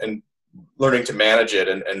flexible and learning to manage it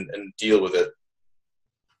and deal with it.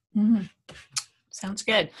 Mm-hmm. Sounds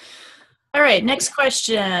good. All right, next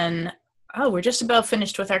question. Oh, we're just about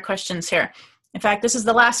finished with our questions here. In fact, this is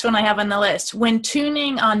the last one I have on the list. When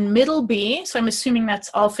tuning on middle B, so I'm assuming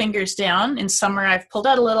that's all fingers down. In summer, I've pulled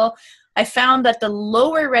out a little. I found that the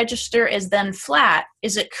lower register is then flat.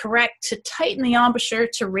 Is it correct to tighten the embouchure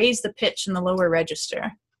to raise the pitch in the lower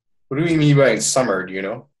register? What do you mean by in summer? Do you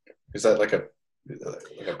know? Is that like a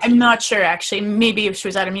I'm not sure, actually. Maybe if she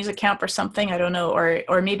was at a music camp or something, I don't know,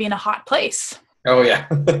 or maybe in a hot place. Oh, yeah.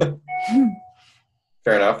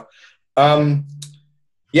 Fair enough.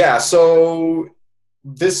 Yeah, so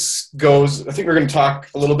this goes, I think we're going to talk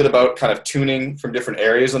a little bit about kind of tuning from different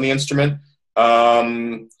areas on the instrument.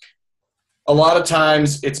 A lot of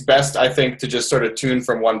times it's best, I think, to just sort of tune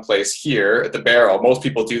from one place here at the barrel. Most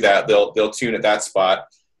people do that. They'll tune at that spot.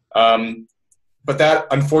 But that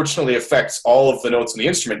unfortunately affects all of the notes in the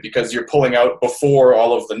instrument because you're pulling out before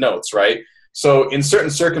all of the notes, right? So in certain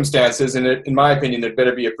circumstances, and in my opinion, there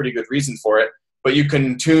better be a pretty good reason for it, but you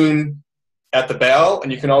can tune at the bell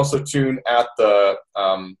and you can also tune at the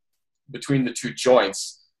between the two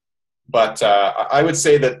joints. But I would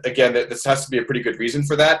say that, again, that this has to be a pretty good reason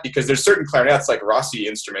for that because there's certain clarinets like Rossi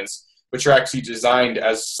instruments which are actually designed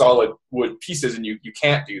as solid wood pieces and you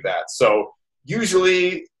can't do that. So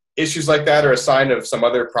usually issues like that are a sign of some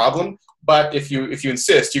other problem. But if you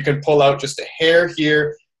insist, you can pull out just a hair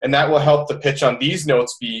here and that will help the pitch on these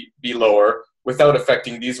notes be lower without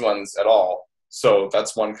affecting these ones at all. So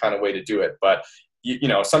that's one kind of way to do it. But, you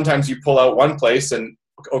know, sometimes you pull out one place and,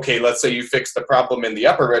 okay, let's say you fix the problem in the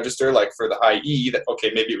upper register, like for the high E, that,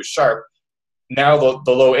 okay, maybe it was sharp. Now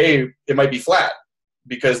the low A, it might be flat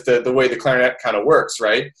because the way the clarinet kind of works,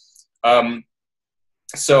 right?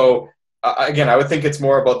 So again, I would think it's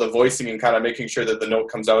more about the voicing and kind of making sure that the note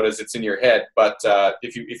comes out as it's in your head. But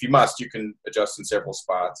if you must, you can adjust in several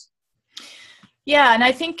spots. Yeah, and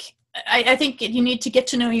I think you need to get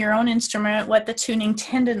to know your own instrument, what the tuning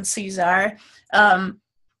tendencies are.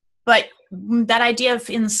 But that idea of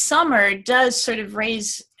in summer does sort of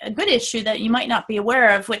raise a good issue that you might not be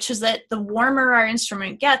aware of, which is that the warmer our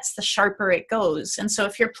instrument gets, the sharper it goes. And so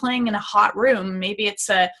if you're playing in a hot room, maybe it's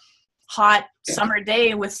a hot summer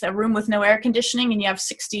day with a room with no air conditioning and you have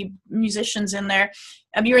 60 musicians in there,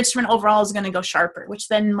 your instrument overall is going to go sharper, which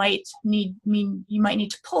then might mean you might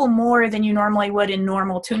need to pull more than you normally would in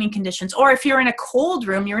normal tuning conditions. Or if you're in a cold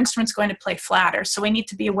room, your instrument's going to play flatter. So we need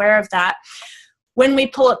to be aware of that. When we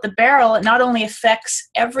pull at the barrel, it not only affects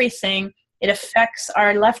everything, it affects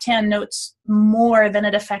our left-hand notes more than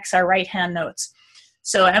it affects our right-hand notes.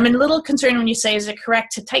 So I'm a little concerned when you say, is it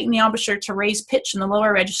correct to tighten the embouchure to raise pitch in the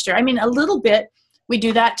lower register? I mean, a little bit, we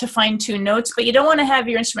do that to fine-tune notes, but you don't want to have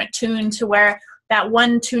your instrument tuned to where that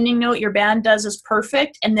one tuning note your band does is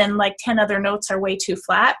perfect, and then like 10 other notes are way too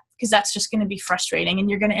flat, because that's just going to be frustrating and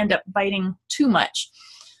you're going to end up biting too much.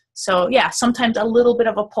 So yeah, sometimes a little bit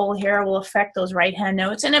of a pull here will affect those right hand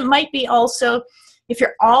notes. And it might be also, if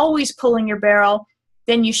you're always pulling your barrel,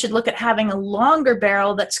 then you should look at having a longer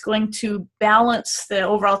barrel that's going to balance the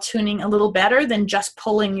overall tuning a little better than just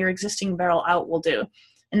pulling your existing barrel out will do.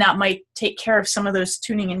 And that might take care of some of those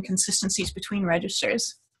tuning inconsistencies between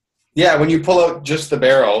registers. Yeah, when you pull out just the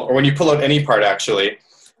barrel, or when you pull out any part actually,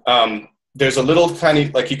 there's a little tiny,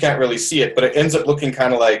 like you can't really see it, but it ends up looking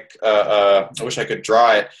kind of like, I wish I could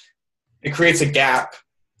draw it. It creates a gap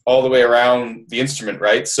all the way around the instrument,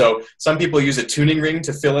 right? So some people use a tuning ring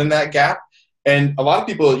to fill in that gap. And a lot of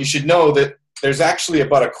people, you should know that there's actually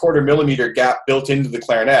about a 1/4 millimeter gap built into the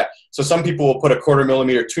clarinet. So some people will put a 1/4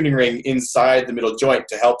 millimeter tuning ring inside the middle joint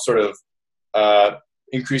to help sort of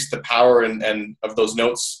increase the power and of those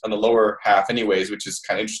notes on the lower half anyways, which is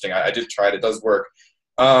kind of interesting. I did try it. It does work.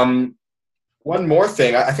 One more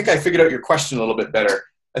thing. I think I figured out your question a little bit better.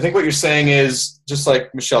 I think what you're saying is, just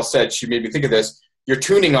like Michelle said, she made me think of this, you're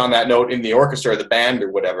tuning on that note in the orchestra or the band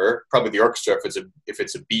or whatever, probably the orchestra if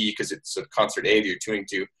it's a B because it's a concert A that you're tuning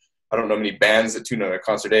to. I don't know many bands that tune on a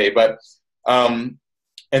concert A, but and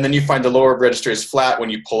then you find the lower register is flat when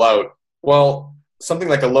you pull out. Well, something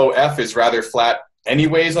like a low F is rather flat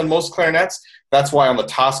anyways on most clarinets. That's why on the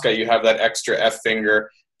Tosca you have that extra F finger,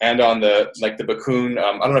 and on the Bakun,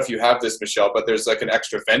 I don't know if you have this, Michelle, but there's like an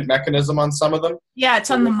extra vent mechanism on some of them. Yeah, it's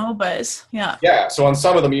on the MOBAs. Yeah. Yeah, so on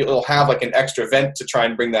some of them you'll have like an extra vent to try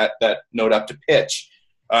and bring that note up to pitch.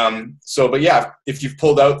 But yeah, if you've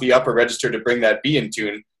pulled out the upper register to bring that B in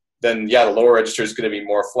tune, then yeah, the lower register is going to be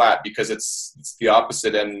more flat because it's the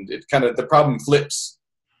opposite, and it kind of, the problem flips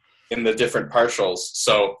in the different partials.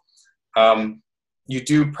 So you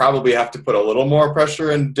do probably have to put a little more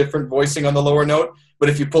pressure and different voicing on the lower note. But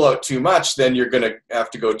if you pull out too much, then you're going to have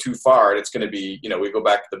to go too far. And it's going to be, we go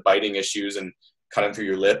back to the biting issues and cutting through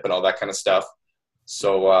your lip and all that kind of stuff.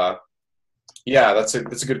 So, yeah, that's a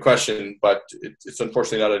good question, but it's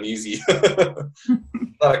unfortunately not an easy,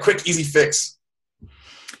 not a quick, easy fix.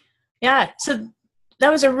 Yeah, so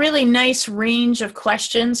that was a really nice range of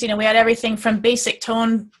questions. We had everything from basic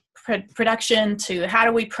tone production to how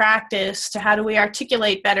do we practice, to how do we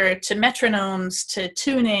articulate better, to metronomes, to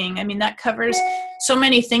tuning. I mean, that covers so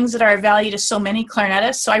many things that are of value to so many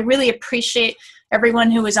clarinetists. So I really appreciate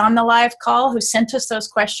everyone who was on the live call who sent us those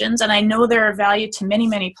questions, and I know they're of value to many,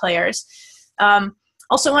 many players.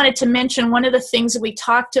 Also wanted to mention one of the things that we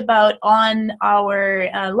talked about on our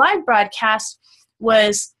live broadcast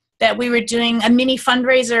was that we were doing a mini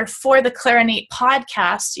fundraiser for the Clarineat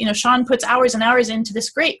Podcast. Sean puts hours and hours into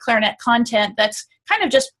this great clarinet content that's kind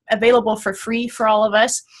of just available for free for all of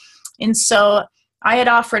us. And so I had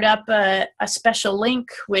offered up a special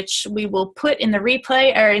link, which we will put in the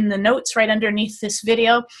replay or in the notes right underneath this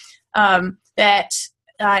video, that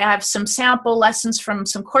I have some sample lessons from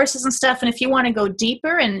some courses and stuff. And if you want to go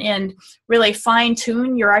deeper and really fine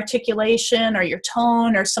tune your articulation or your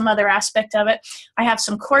tone or some other aspect of it, I have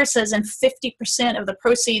some courses, and 50% of the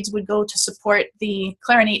proceeds would go to support the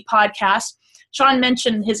Clarineat Podcast. Sean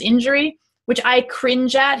mentioned his injury, which I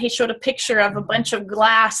cringe at. He showed a picture of a bunch of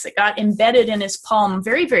glass that got embedded in his palm.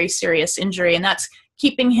 Very, very serious injury. And that's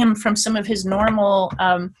keeping him from some of his normal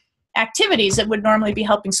activities that would normally be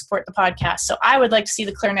helping support the podcast. So I would like to see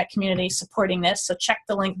the clarinet community supporting this. So check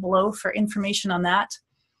the link below for information on that.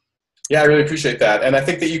 Yeah, I really appreciate that. And I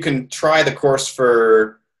think that you can try the course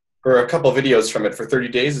for a couple of videos from it for 30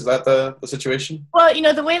 days. Is that the situation? Well,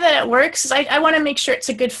 the way that it works is I want to make sure it's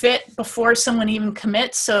a good fit before someone even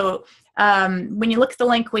commits. So when you look at the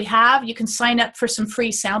link we have, you can sign up for some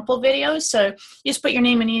free sample videos. So you just put your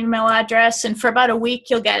name and email address, and for about a week,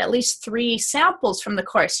 you'll get at least 3 samples from the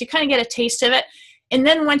course. You kind of get a taste of it. And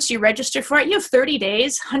then once you register for it, you have 30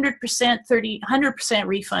 days, 100%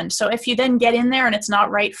 refund. So if you then get in there and it's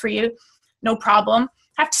not right for you, no problem.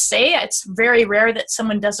 I have to say, it's very rare that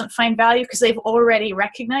someone doesn't find value because they've already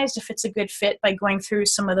recognized if it's a good fit by going through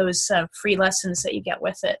some of those free lessons that you get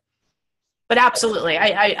with it. But absolutely,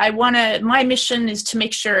 my mission is to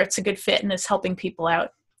make sure it's a good fit and it's helping people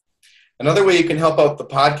out. Another way you can help out the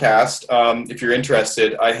podcast, if you're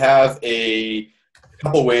interested, I have a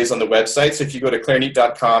couple ways on the website. So if you go to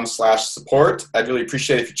clarineat.com/support, I'd really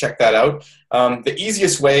appreciate it if you check that out. The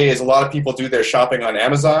easiest way is a lot of people do their shopping on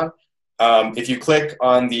Amazon. If you click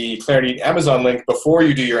on the Clarineat Amazon link before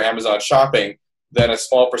you do your Amazon shopping, then a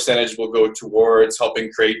small percentage will go towards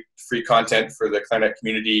helping create free content for the clarinet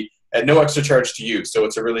community at no extra charge to you. So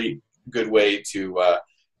it's a really good way to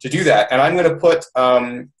do that. And I'm going to put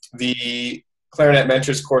the Clarinet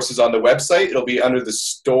Mentors courses on the website. It'll be under the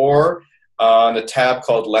store on a tab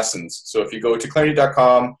called Lessons. So if you go to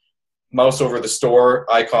clarineat.com, mouse over the store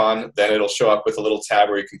icon, then it'll show up with a little tab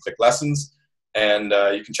where you can click Lessons, and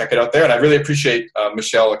you can check it out there. And I really appreciate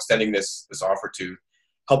Michelle extending this offer to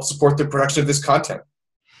help support the production of this content.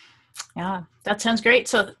 Yeah, that sounds great.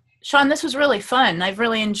 So, Sean, this was really fun. I've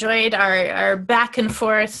really enjoyed our back and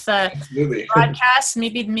forth broadcast.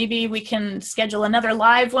 Maybe we can schedule another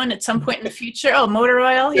live one at some point in the future. Oh, motor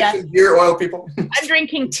oil. Yeah. Beer oil, people. I'm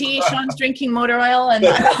drinking tea. Sean's drinking motor oil. And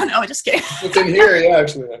I don't know, just kidding. It's in here, yeah,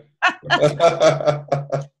 actually.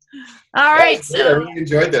 All right. So I really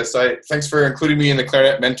enjoyed this. Thanks for including me in the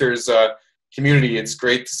Clarinet Mentors community. It's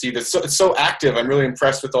great to see this. It's so active. I'm really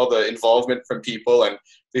impressed with all the involvement from people, and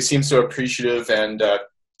they seem so appreciative and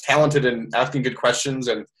talented and asking good questions,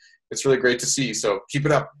 and it's really great to see. So keep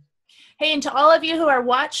it up. Hey, and to all of you who are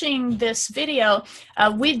watching this video,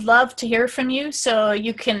 we'd love to hear from you. So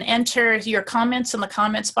you can enter your comments in the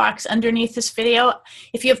comments box underneath this video.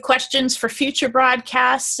 If you have questions for future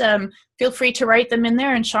broadcasts, feel free to write them in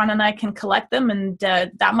there, and Sean and I can collect them, and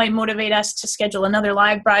that might motivate us to schedule another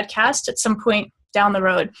live broadcast at some point down the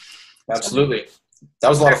road. Absolutely. That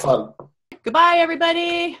was a lot of fun. Goodbye,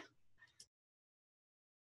 everybody.